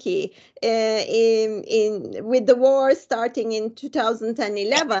Turkey with the war starting in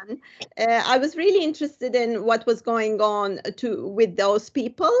 2011. I was really interested in what was going on with those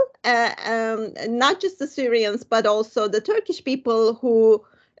people, not just the Syrians, but also the Turkish people who,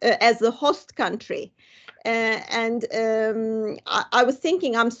 as a host country. I was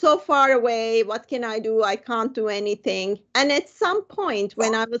thinking, I'm so far away. What can I do? I can't do anything. And at some point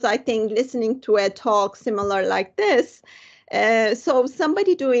when I was, I think, listening to a talk similar like this, so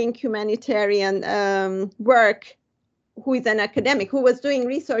somebody doing humanitarian work who is an academic, who was doing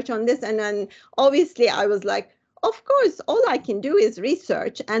research on this. And then obviously I was like, of course, all I can do is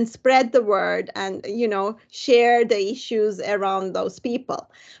research and spread the word and, share the issues around those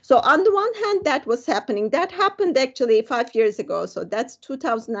people. So on the one hand, that was happening. That happened actually 5 years ago. So that's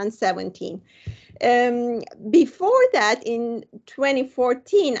 2017. Before that, in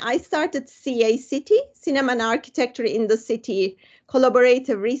 2014, I started CA City, Cinema and Architecture in the City,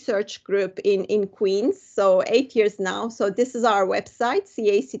 collaborative research group in Queens. So 8 years now. So this is our website,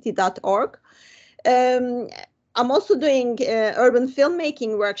 cacity.org. I'm also doing urban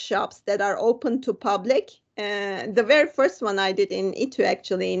filmmaking workshops that are open to public. The very first one I did in ITÜ,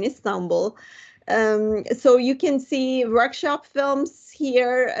 actually, in Istanbul. So you can see workshop films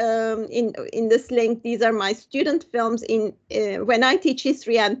here in this link. These are my student films. When I teach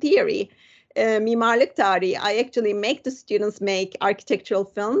history and theory, mimarlık tarihi, I actually make the students make architectural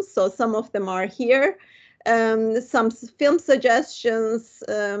films. So some of them are here. Some film suggestions,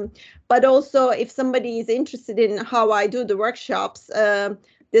 but also if somebody is interested in how I do the workshops,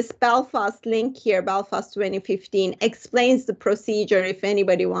 this Belfast link here, Belfast 2015, explains the procedure if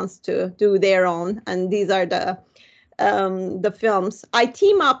anybody wants to do their own. And these are the films. I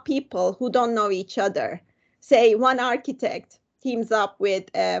team up people who don't know each other. Say one architect teams up with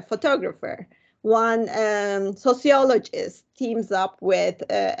a photographer. One sociologist teams up with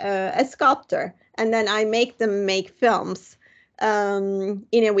a sculptor. And then I make them make films in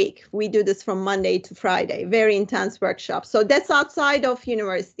a week. We do this from Monday to Friday, very intense workshop. So that's outside of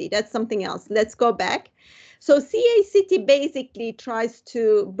university. That's something else. Let's go back. So CA City basically tries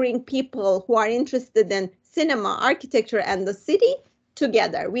to bring people who are interested in cinema, architecture, and the city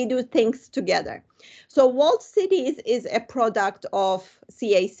together. We do things together. So Walled Cities is a product of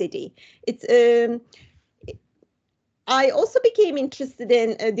CA City. It's I also became interested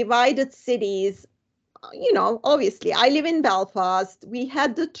in divided cities. Obviously, I live in Belfast. We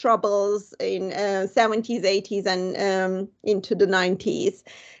had the troubles in 70s, 80s, and into the 90s.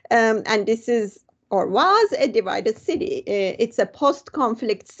 And this is or was a divided city. It's a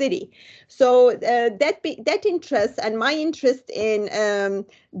post-conflict city. So that interest and my interest in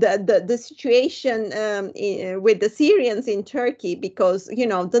the situation with the Syrians in Turkey, because,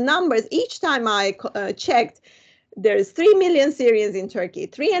 the numbers, each time I checked, there's 3 million Syrians in Turkey,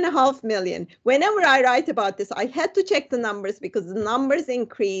 3.5 million. Whenever I write about this, I had to check the numbers because the numbers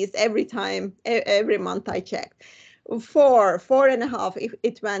increase every time, every month I checked. 4.5,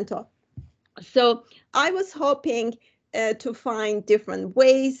 it went up. So I was hoping to find different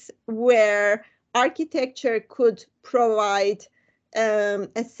ways where architecture could provide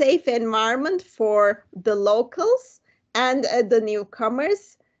a safe environment for the locals and the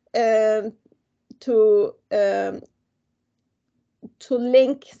newcomers to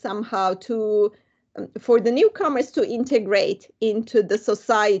link somehow for the newcomers to integrate into the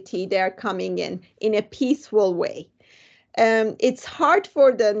society they're coming in a peaceful way. It's hard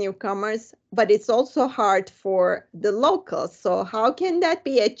for the newcomers, but it's also hard for the locals. So how can that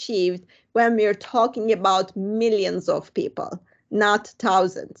be achieved when we're talking about millions of people, not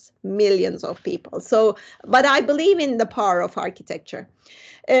thousands, millions of people? So, but I believe in the power of architecture.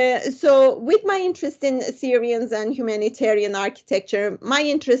 So with my interest in Syrians and humanitarian architecture, my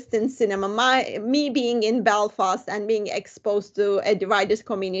interest in cinema, me being in Belfast and being exposed to a divided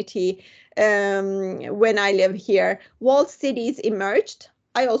community when I live here, walled cities emerged.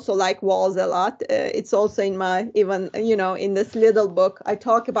 I also like walls a lot. It's also in my, even, in this little book, I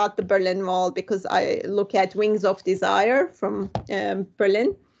talk about the Berlin Wall because I look at Wings of Desire from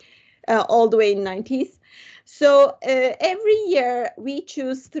Berlin all the way in 90s. So every year we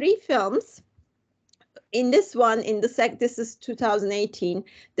choose 3 films. In this one, this is 2018.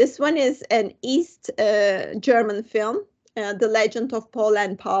 This one is an East German film, The Legend of Paul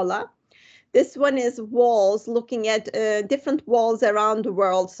and Paula. This one is walls, looking at different walls around the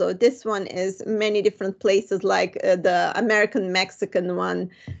world. So this one is many different places, like the American-Mexican one,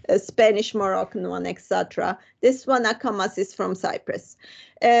 Spanish-Moroccan one, etc. This one, Kaçmaz, is from Cyprus.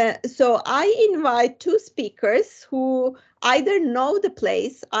 So I invite 2 speakers who either know the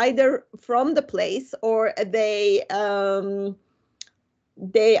place, either from the place, or they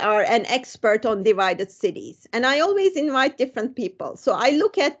are an expert on divided cities. And I always invite different people. So I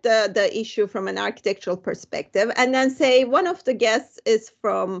look at the issue from an architectural perspective and then say one of the guests is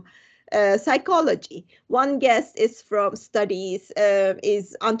from psychology. One guest is from studies,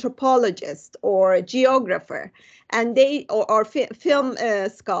 is anthropologist or geographer, and they or film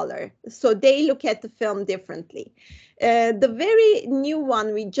scholar. So they look at the film differently. The very new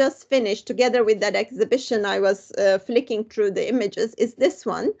one we just finished together with that exhibition, I was flicking through the images, is this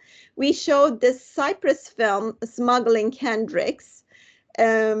one. We showed this Cyprus film, Smuggling Hendrix.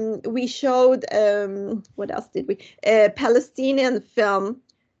 We showed, what else did we? Palestinian film,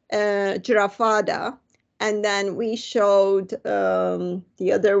 Girafada. And then we showed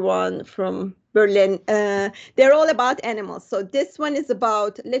the other one from Berlin. They're all about animals. So this one is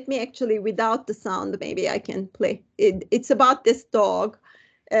about, let me actually, without the sound, maybe I can play. It's about this dog,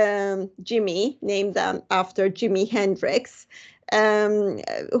 Jimmy, named after Jimi Hendrix,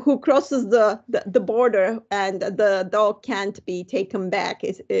 who crosses the border, and the dog can't be taken back.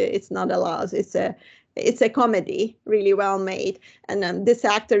 It's not allowed. It's a comedy, really well made. And this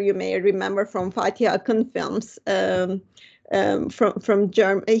actor you may remember from Fatih Akın films. From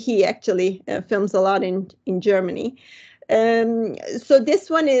Germany, he actually films a lot in Germany. So this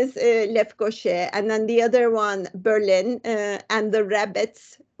one is Lefkoşa, and then the other one Berlin, and the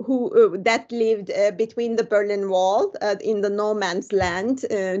rabbits who that lived between the Berlin Wall in the no man's land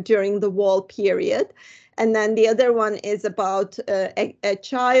during the wall period. And then the other one is about a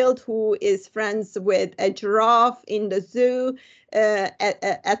child who is friends with a giraffe in the zoo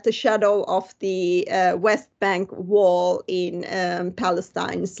at the shadow of the West Bank wall in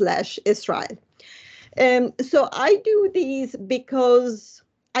Palestine/Israel. So I do these because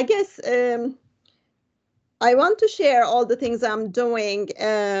I guess I want to share all the things I'm doing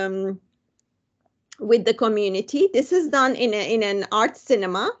with the community. This is done in an art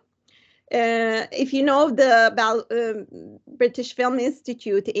cinema. If you know the British Film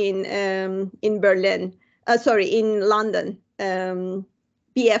Institute in Berlin, in London,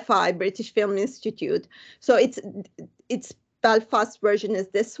 BFI, British Film Institute. So its Belfast version is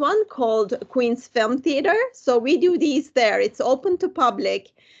this one called Queen's Film Theatre. So we do these there. It's open to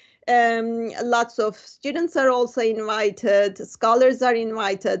public. Lots of students are also invited, scholars are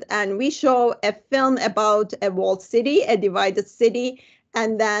invited, and we show a film about a walled city, a divided city,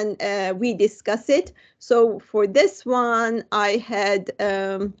 and then we discuss it. So for this one, I had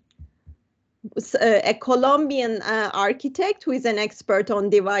a Colombian architect who is an expert on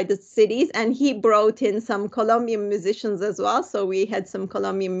divided cities, and he brought in some Colombian musicians as well. So we had some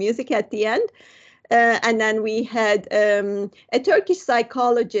Colombian music at the end. And then we had a Turkish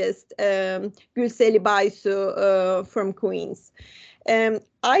psychologist, Gülseli Baysu from Queens.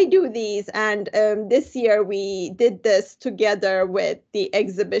 I do these, and this year we did this together with the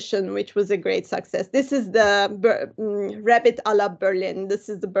exhibition, which was a great success. This is the Rabbit a la Berlin. This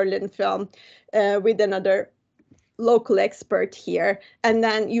is the Berlin film with another local expert here. And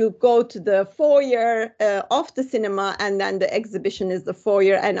then you go to the foyer of the cinema, and then the exhibition is the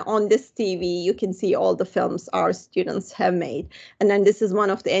foyer. And on this TV, you can see all the films our students have made. And then this is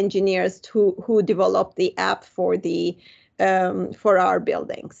one of the engineers who developed the app for the for our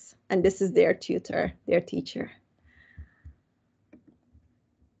buildings. And this is their tutor, their teacher.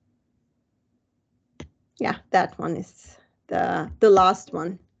 Yeah, that one is the last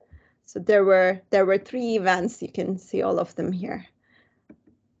one. So there were 3 events. You can see all of them here.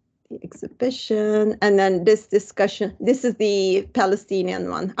 The exhibition, and then this discussion. This is the Palestinian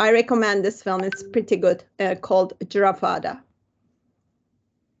one. I recommend this film. It's pretty good, called Girafada.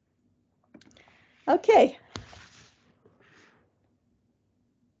 Okay.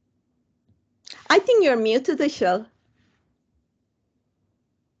 I think you're muted, Ishıl.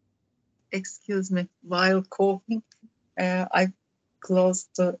 Excuse me, while coughing, I closed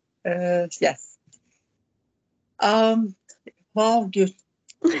the, yes. Wow, good.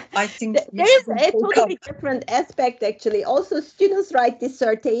 I think there is a totally different aspect, actually. Also, students write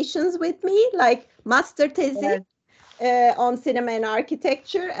dissertations with me, like master thesis on cinema and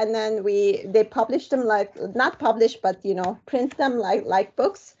architecture, and then they publish them, like not publish, but print them like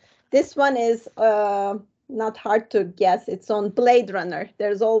books. This one is not hard to guess. It's on Blade Runner.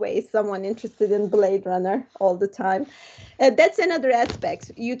 There's always someone interested in Blade Runner all the time. That's another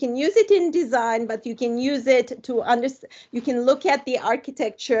aspect. You can use it in design, but you can use it to understand. You can look at the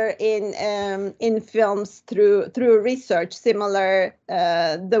architecture in films through research, similar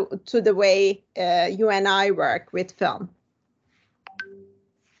to the way you and I work with film.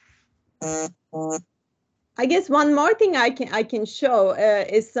 I guess one more thing I can show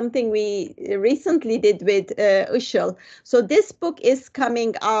is something we recently did with Işıl. So this book is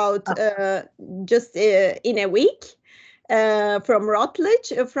coming out just in a week from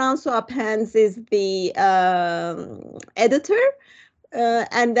Routledge. François Pens is the editor,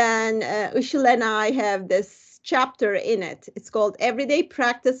 and then Işıl and I have this chapter in it. It's called Everyday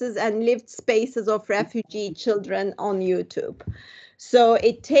Practices and Lived Spaces of Refugee Children on YouTube. So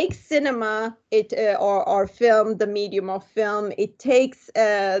it takes cinema, or film, the medium of film. It takes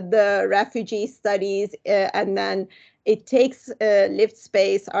the refugee studies, and then it takes lived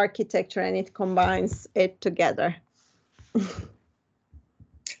space architecture, and it combines it together.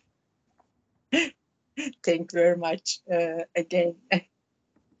 Thank you very much. Again,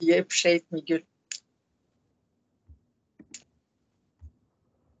 you appreciate me, Gül.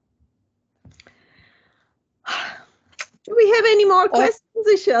 Do we have any more questions,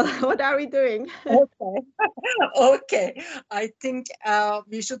 Işıl? What are we doing? Okay. Okay. I think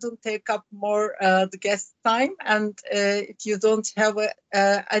we shouldn't take up more the guest time. And if you don't have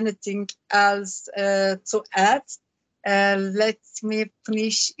anything else to add, let me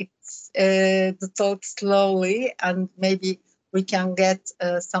finish the talk slowly, and maybe we can get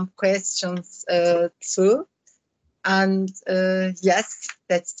some questions too. And yes,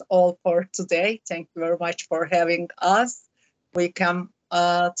 that's all for today. Thank you very much for having us. We come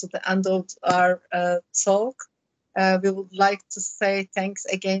to the end of our talk. We would like to say thanks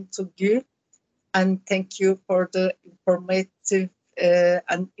again to Gül, and thank you for the informative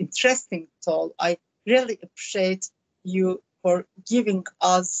and interesting talk. I really appreciate you for giving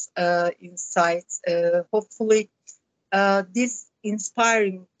us insights. Hopefully, this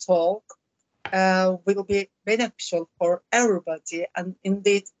inspiring talk will be beneficial for everybody. And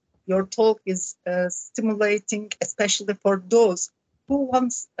indeed, your talk is stimulating, especially for those who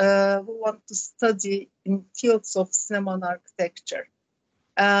want to study in fields of cinema and architecture.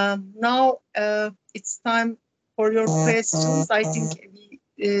 Now it's time for your questions. I think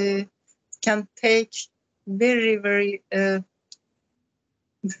we can take very, very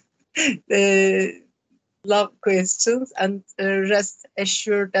love questions, and rest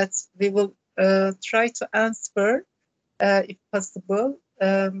assured that we will try to answer if possible.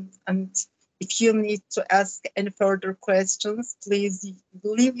 And if you need to ask any further questions, please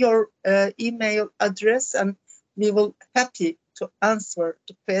leave your email address, and we will happy to answer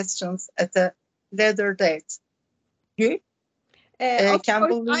the questions at a later date. You can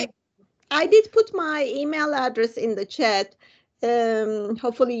believe. I did put my email address in the chat.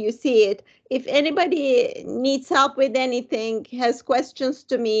 Hopefully you see it. If anybody needs help with anything, has questions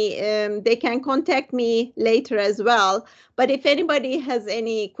to me, they can contact me later as well. But if anybody has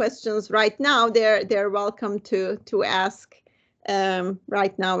any questions right now, they're welcome to ask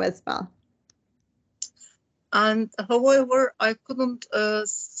right now as well. And however, I couldn't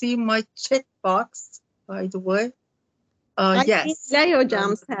see my chat box, by the way. Yes. Nilay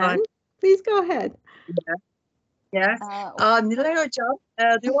Hocam's hand. Please go ahead. Yeah. Yes. Nilay Hocam,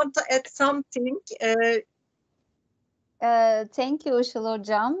 do you want to add something? Thank you, Işıl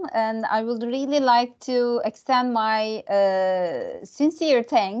Hocam. And I would really like to extend my sincere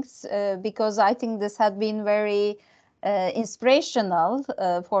thanks because I think this had been very inspirational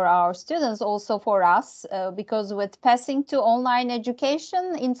for our students, also for us, because with passing to online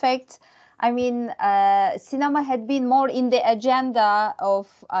education, in fact, I mean, cinema had been more in the agenda of,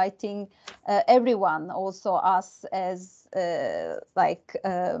 I think, everyone, also us as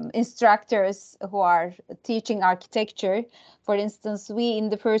instructors who are teaching architecture. For instance, we in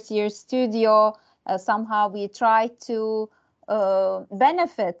the first year studio, somehow we try to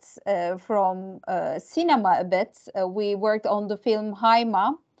benefit from cinema a bit. We worked on the film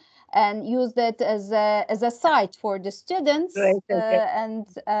Haima and used it as a site for the students. Right, okay. And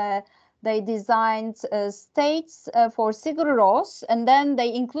they designed states for Sigur Rós, and then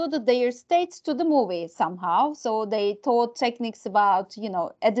they included their states to the movie somehow. So they taught techniques about,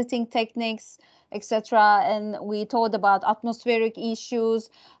 editing techniques, etc. And we taught about atmospheric issues.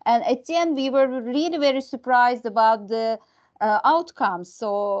 And at the end, we were really very surprised about the outcomes.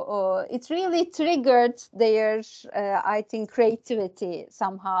 So it really triggered their, I think, creativity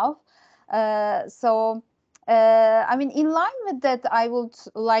somehow. I mean, in line with that, I would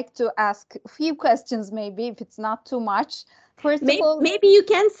like to ask a few questions, maybe if it's not too much. First of all, maybe you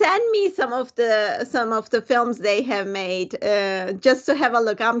can send me some of the films they have made, just to have a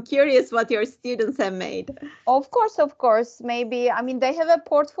look. I'm curious what your students have made. Of course. Maybe, I mean, they have a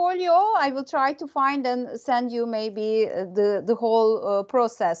portfolio. I will try to find and send you maybe the whole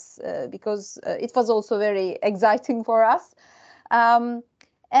process because it was also very exciting for us.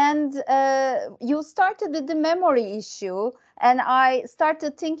 And you started with the memory issue, and I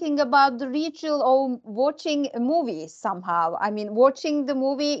started thinking about the ritual of watching movies somehow. I mean, watching the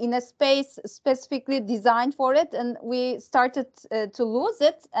movie in a space specifically designed for it, and we started to lose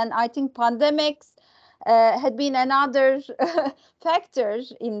it. And I think pandemics had been another factor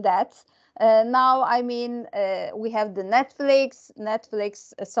in that. Now, I mean, we have the Netflix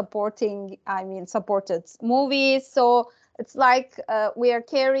supported movies. So it's like we are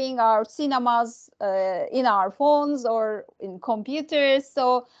carrying our cinemas in our phones or in computers.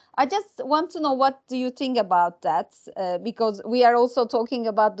 So I just want to know, what do you think about that? Because we are also talking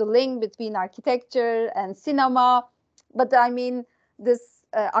about the link between architecture and cinema. But I mean, this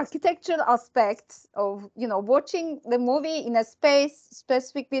architectural aspect of, watching the movie in a space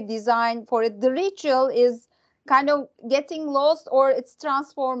specifically designed for it, the ritual is kind of getting lost, or it's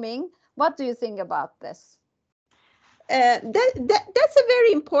transforming. What do you think about this? That's a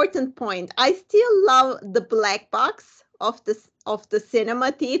very important point. I still love the black box of the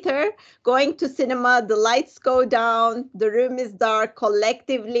cinema theater. Going to cinema, the lights go down, the room is dark.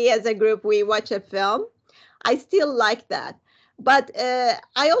 Collectively, as a group, we watch a film. I still like that. But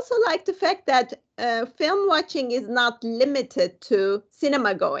I also like the fact that film watching is not limited to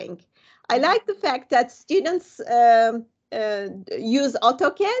cinema going. I like the fact that students use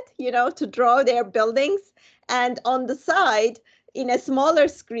AutoCAD, to draw their buildings, and on the side, in a smaller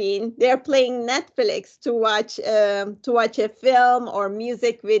screen, they're playing Netflix to watch a film or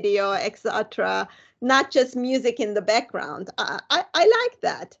music video, etc. Not just music in the background. I like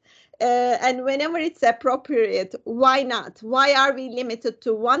that. And whenever it's appropriate, why not? Why are we limited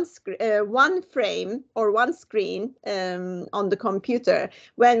to one frame or one screen on the computer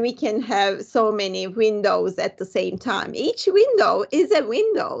when we can have so many windows at the same time? Each window is a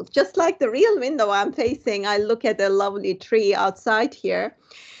window, just like the real window I'm facing. I look at a lovely tree outside here.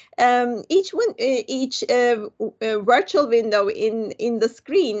 Each virtual window in the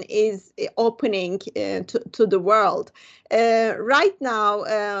screen is opening to the world. Right now,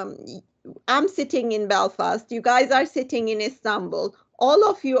 I'm sitting in Belfast. You guys are sitting in Istanbul. All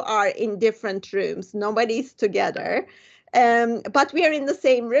of you are in different rooms. Nobody's together, but we are in the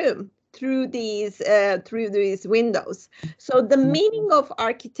same room through these windows. So the meaning of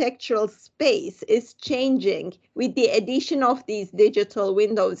architectural space is changing with the addition of these digital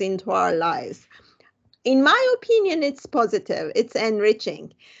windows into our lives. In my opinion, it's positive. It's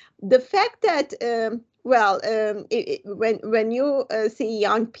enriching. The fact that when you see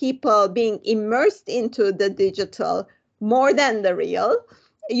young people being immersed into the digital more than the real,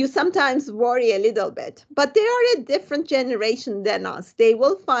 you sometimes worry a little bit, but they are a different generation than us. They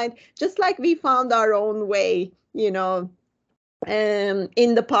will find, just like we found our own way, in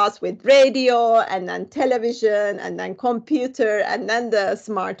the past with radio and then television and then computer and then the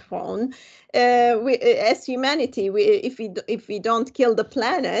smartphone. As humanity, if we don't kill the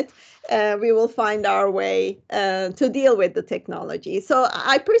planet, we will find our way to deal with the technology. So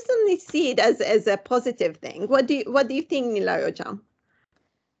I personally see it as a positive thing. What do you think, Nilay Hocam?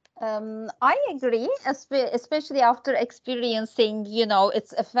 I agree, especially after experiencing,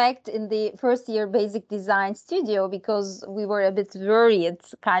 its effect in the first year basic design studio, because we were a bit worried,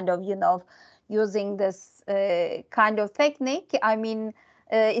 kind of, using this kind of technique. I mean,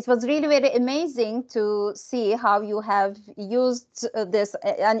 it was really very amazing to see how you have used this,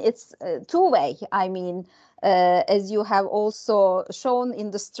 and it's two-way. I mean, as you have also shown in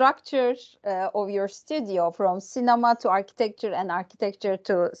the structure of your studio, from cinema to architecture and architecture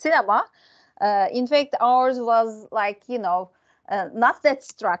to cinema. In fact, ours was like, not that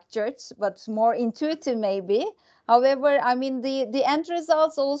structured, but more intuitive maybe. However, I mean, the end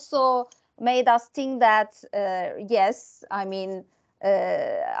results also made us think that, yes, I mean,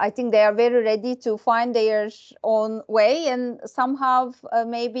 I think they are very ready to find their own way, and somehow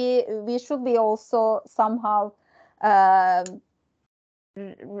maybe we should be also somehow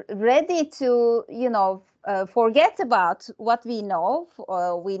ready to, forget about what we know.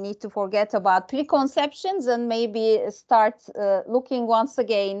 We need to forget about preconceptions and maybe start looking once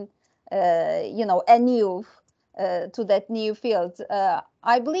again, anew to that new field.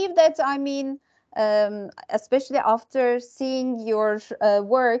 I believe that, I mean, especially after seeing your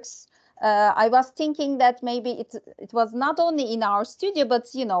works, I was thinking that maybe it was not only in our studio, but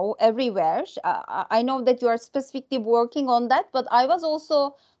everywhere. I know that you are specifically working on that, but I was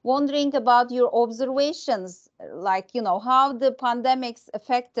also wondering about your observations, like how the pandemics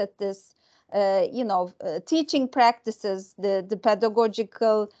affected this, teaching practices, the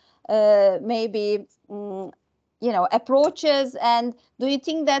pedagogical maybe. Approaches. And do you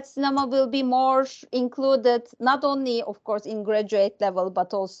think that cinema will be more included, not only, of course, in graduate level,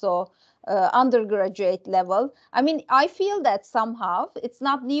 but also undergraduate level? I mean, I feel that somehow it's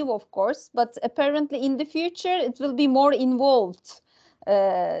not new, of course, but apparently in the future it will be more involved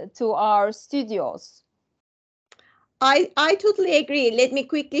to our studios. I totally agree. Let me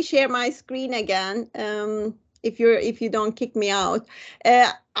quickly share my screen again. If you don't kick me out,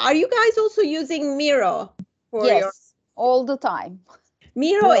 are you guys also using Miro? Yes, all the time.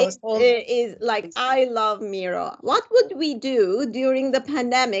 Miro Yes, is like, I love Miro. What would we do during the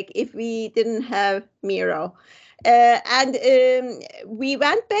pandemic if we didn't have Miro? And we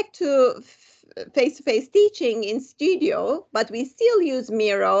went back to face-to-face teaching in studio, but we still use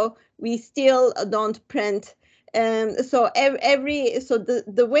Miro. We still don't print. So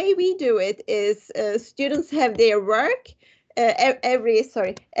the way we do it is students have their work. Every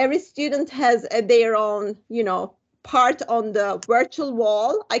student has their own, part on the virtual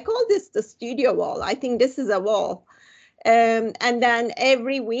wall. I call this the studio wall. I think this is a wall. And then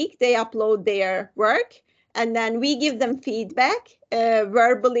every week they upload their work, and then we give them feedback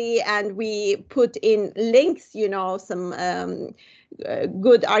verbally, and we put in links, some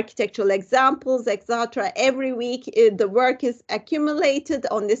good architectural examples, etc. Every week the work is accumulated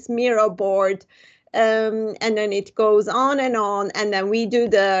on this Miro board. And then it goes on, and then we do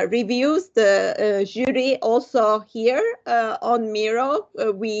the reviews. The jury also here on Miro.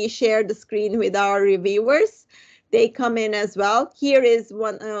 We share the screen with our reviewers. They come in as well. Here is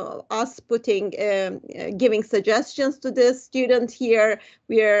us putting, giving suggestions to the student. Here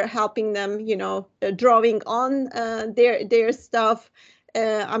we are helping them, drawing on their stuff.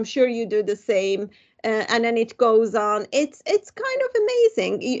 I'm sure you do the same. And then it goes on. It's kind of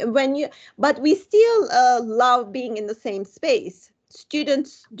amazing but we still love being in the same space.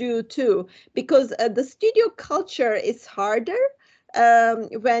 Students do too, because the studio culture is harder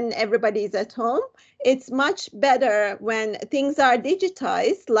when everybody's at home. It's much better when things are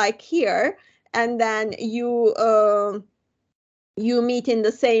digitized, like here, and then you meet in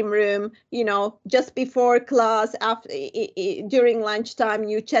the same room, just before class, after during lunchtime,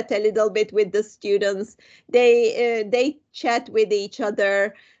 you chat a little bit with the students. They chat with each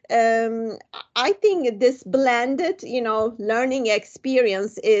other. I think this blended, learning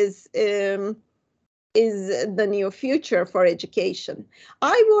experience is the new future for education.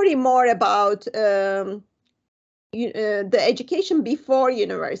 I worry more about the education before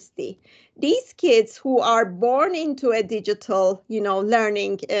university. These kids who are born into a digital,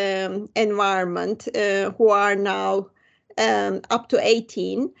 learning environment, who are now up to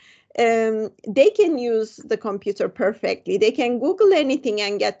 18, they can use the computer perfectly. They can Google anything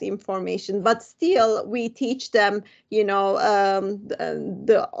and get the information, but still we teach them,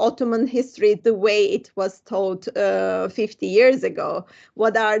 the Ottoman history, the way it was taught 50 years ago.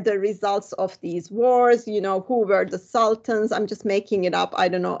 What are the results of these wars? Who were the sultans? I'm just making it up. I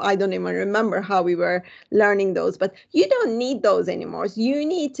don't know. I don't even remember how we were learning those, but you don't need those anymore. You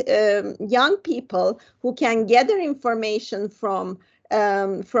need young people who can gather information from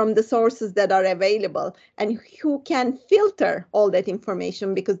the sources that are available, and who can filter all that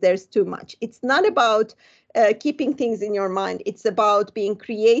information, because there's too much. It's not about keeping things in your mind. It's about being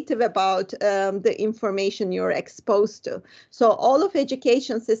creative about the information you're exposed to. So all of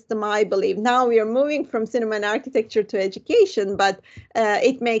education system, I believe, now we are moving from cinema and architecture to education, but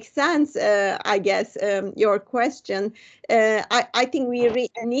it makes sense, I guess, your question. I think we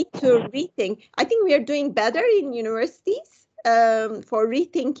need to rethink. I think we are doing better in universities for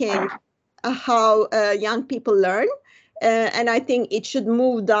rethinking how young people learn. And I think it should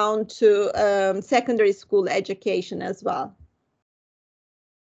move down to secondary school education as well.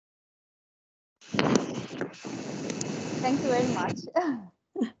 Thank you very much.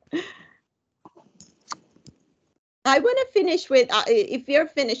 I want to finish with, if you're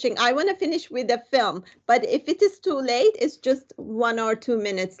finishing, I want to finish with a film. But if it is too late, it's just 1 or 2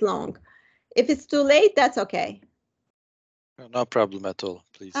 minutes long. If it's too late, that's okay. No problem at all,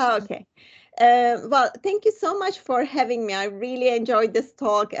 please. Oh, okay. Well, thank you so much for having me. I really enjoyed this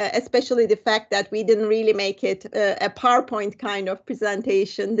talk, especially the fact that we didn't really make it a PowerPoint kind of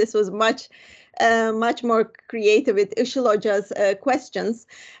presentation. This was much more creative with Işıl Hoca's questions.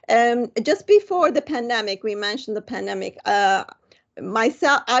 Just before the pandemic, we mentioned the pandemic.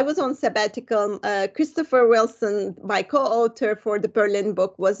 Myself, I was on sabbatical. Christopher Wilson, my co-author for the Berlin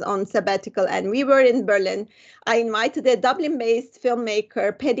book, was on sabbatical, and we were in Berlin. I invited a Dublin-based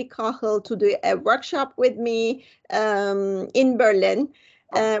filmmaker, Paddy Cahill, to do a workshop with me in Berlin.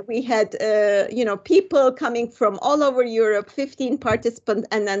 We had, people coming from all over Europe, 15 participants,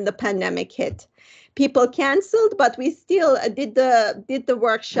 and then the pandemic hit. People canceled, but we still did the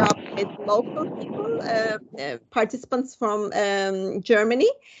workshop with local people, participants from Germany.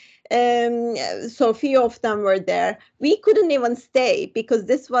 So few of them were there. We couldn't even stay because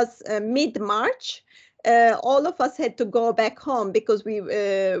this was mid-March. all of us had to go back home because we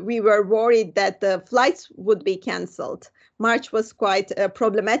were worried that the flights would be canceled. March was quite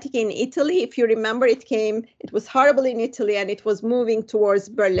problematic in Italy. If you remember, it was horrible in Italy, and it was moving towards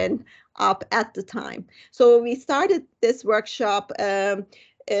Berlin up at the time. So we started this workshop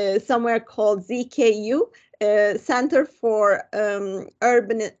somewhere called ZKU, Center for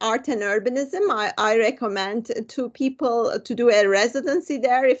Urban Art and Urbanism. I recommend to people to do a residency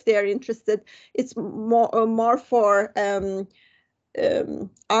there if they're interested. It's more for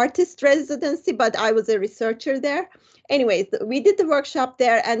artist residency, but I was a researcher there. Anyways, we did the workshop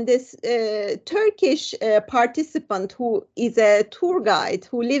there, and this Turkish participant who is a tour guide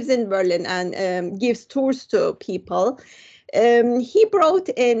who lives in Berlin and gives tours to people, he brought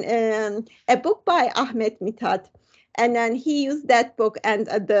in a book by Ahmet Mithat, and then he used that book, and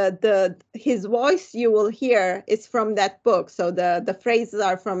his voice you will hear is from that book. So the phrases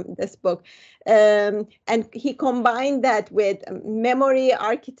are from this book, and he combined that with memory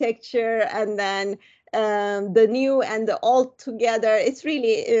architecture, and then the new and the old together. It's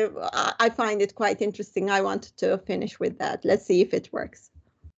really, I find it quite interesting. I wanted to finish with that. Let's see if it works.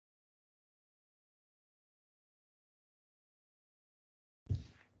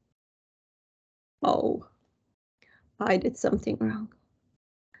 Oh, I did something wrong.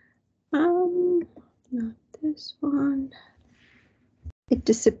 Not this one. It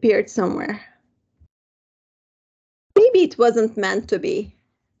disappeared somewhere. Maybe it wasn't meant to be.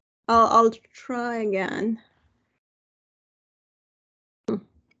 I'll try again.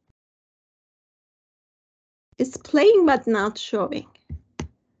 It's playing but not showing.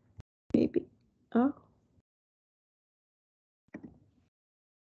 Maybe. Oh.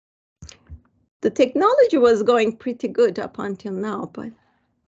 The technology was going pretty good up until now, but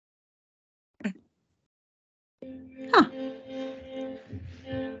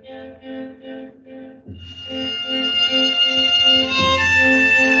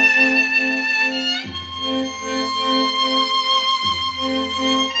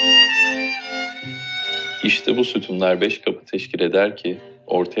İşte bu sütunlar 5 kapı teşkil eder ki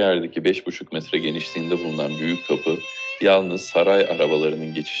orta yerdeki 5,5 metre genişliğinde bulunan büyük kapı yalnız saray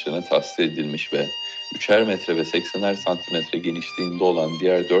arabalarının geçişine tahsis edilmiş ve 3'er metre ve 80'er santimetre genişliğinde olan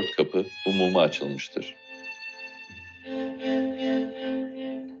diğer 4 kapı umuma açılmıştır.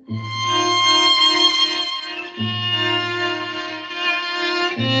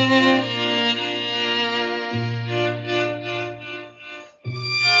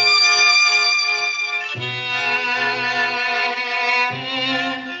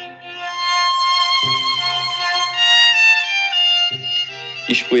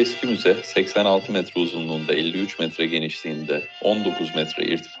 İş bu eski müze 86 metre uzunluğunda 53 metre genişliğinde 19 metre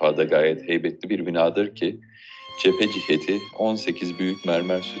irtifada gayet heybetli bir binadır ki cephe ciheti 18 büyük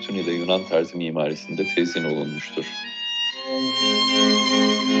mermer sütun ile Yunan tarzı mimarisinde tezyin olunmuştur.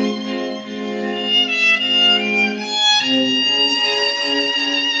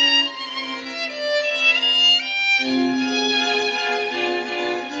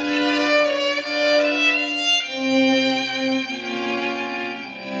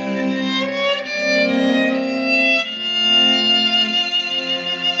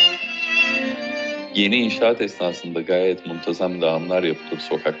 Yeni inşaat esnasında gayet muntazam dağımlar yapılıp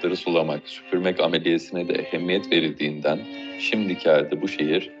sokakları sulamak, süpürmek ameliyesine de ehemmiyet verildiğinden şimdiki halde bu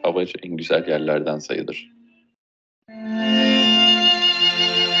şehir havaca en güzel yerlerden sayılır.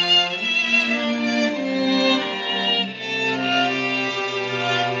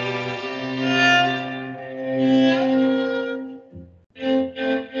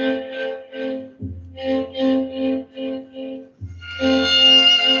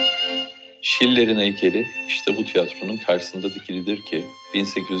 Schiller'in heykeli işte bu tiyatronun karşısında dikilidir ki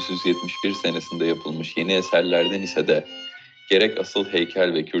 1871 senesinde yapılmış yeni eserlerden ise de gerek asıl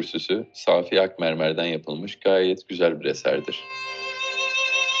heykel ve kürsüsü safi ak mermerden yapılmış gayet güzel bir eserdir.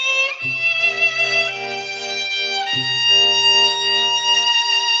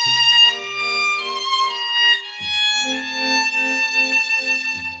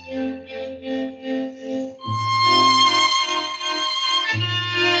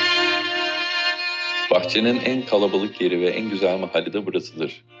 Bahçenin en kalabalık yeri ve en güzel mahalli de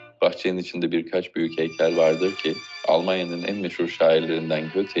burasıdır. Bahçenin içinde birkaç büyük heykel vardır ki Almanya'nın en meşhur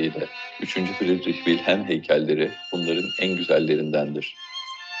şairlerinden Goethe ile 3. Friedrich Wilhelm heykelleri bunların en güzellerindendir.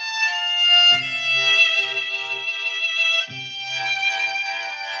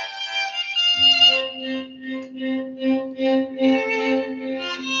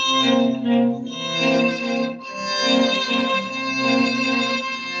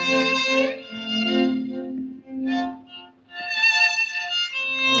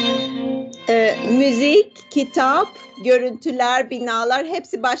 Müzik, kitap, görüntüler, binalar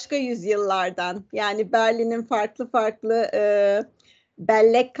hepsi başka yüzyıllardan. Yani Berlin'in farklı farklı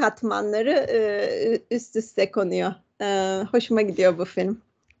bellek katmanları üst üste konuyor. Hoşuma gidiyor bu film.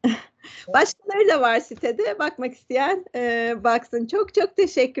 Başkaları da var sitede. Bakmak isteyen baksın. Çok çok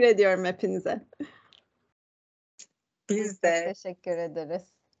teşekkür ediyorum hepinize. Biz de. Teşekkür ederiz.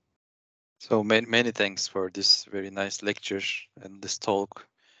 So many thanks for this very nice lecture and this talk,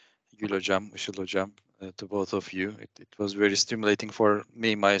 Gül Hocam, Işıl Hocam, to both of you. It was very stimulating for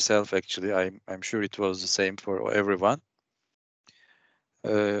me myself. Actually, I'm sure it was the same for everyone.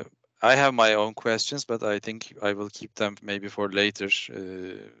 I have my own questions, but I think I will keep them maybe for later,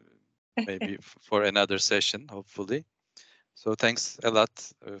 maybe for another session, hopefully. So thanks a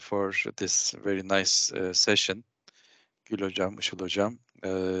lot for this very nice session, Gül Hocam, Işıl Hocam.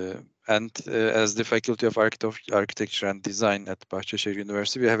 And as the Faculty of Architecture and Design at Bahçeşehir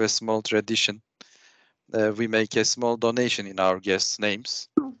University, we have a small tradition. We make a small donation in our guests' names.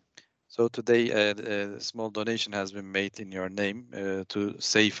 So today, a small donation has been made in your name to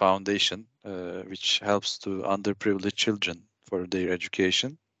SAY Foundation, which helps to underprivileged children for their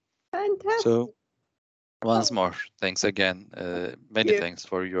education. Fantastic. So once more, thanks again. Many you. thanks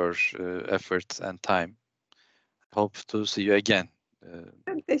for your efforts and time. Hope to see you again.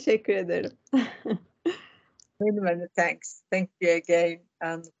 Çok teşekkür ederim. Many thanks. Thank you again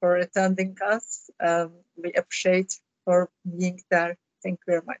and for attending us. We appreciate for being there. Thank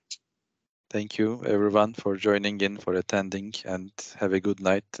you very much. Thank you, everyone, for joining in, for attending, and have a good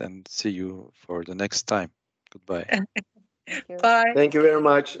night, and see you for the next time. Goodbye. Thank you. Bye. Thank you very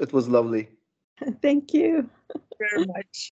much. It was lovely. Thank you. Very much.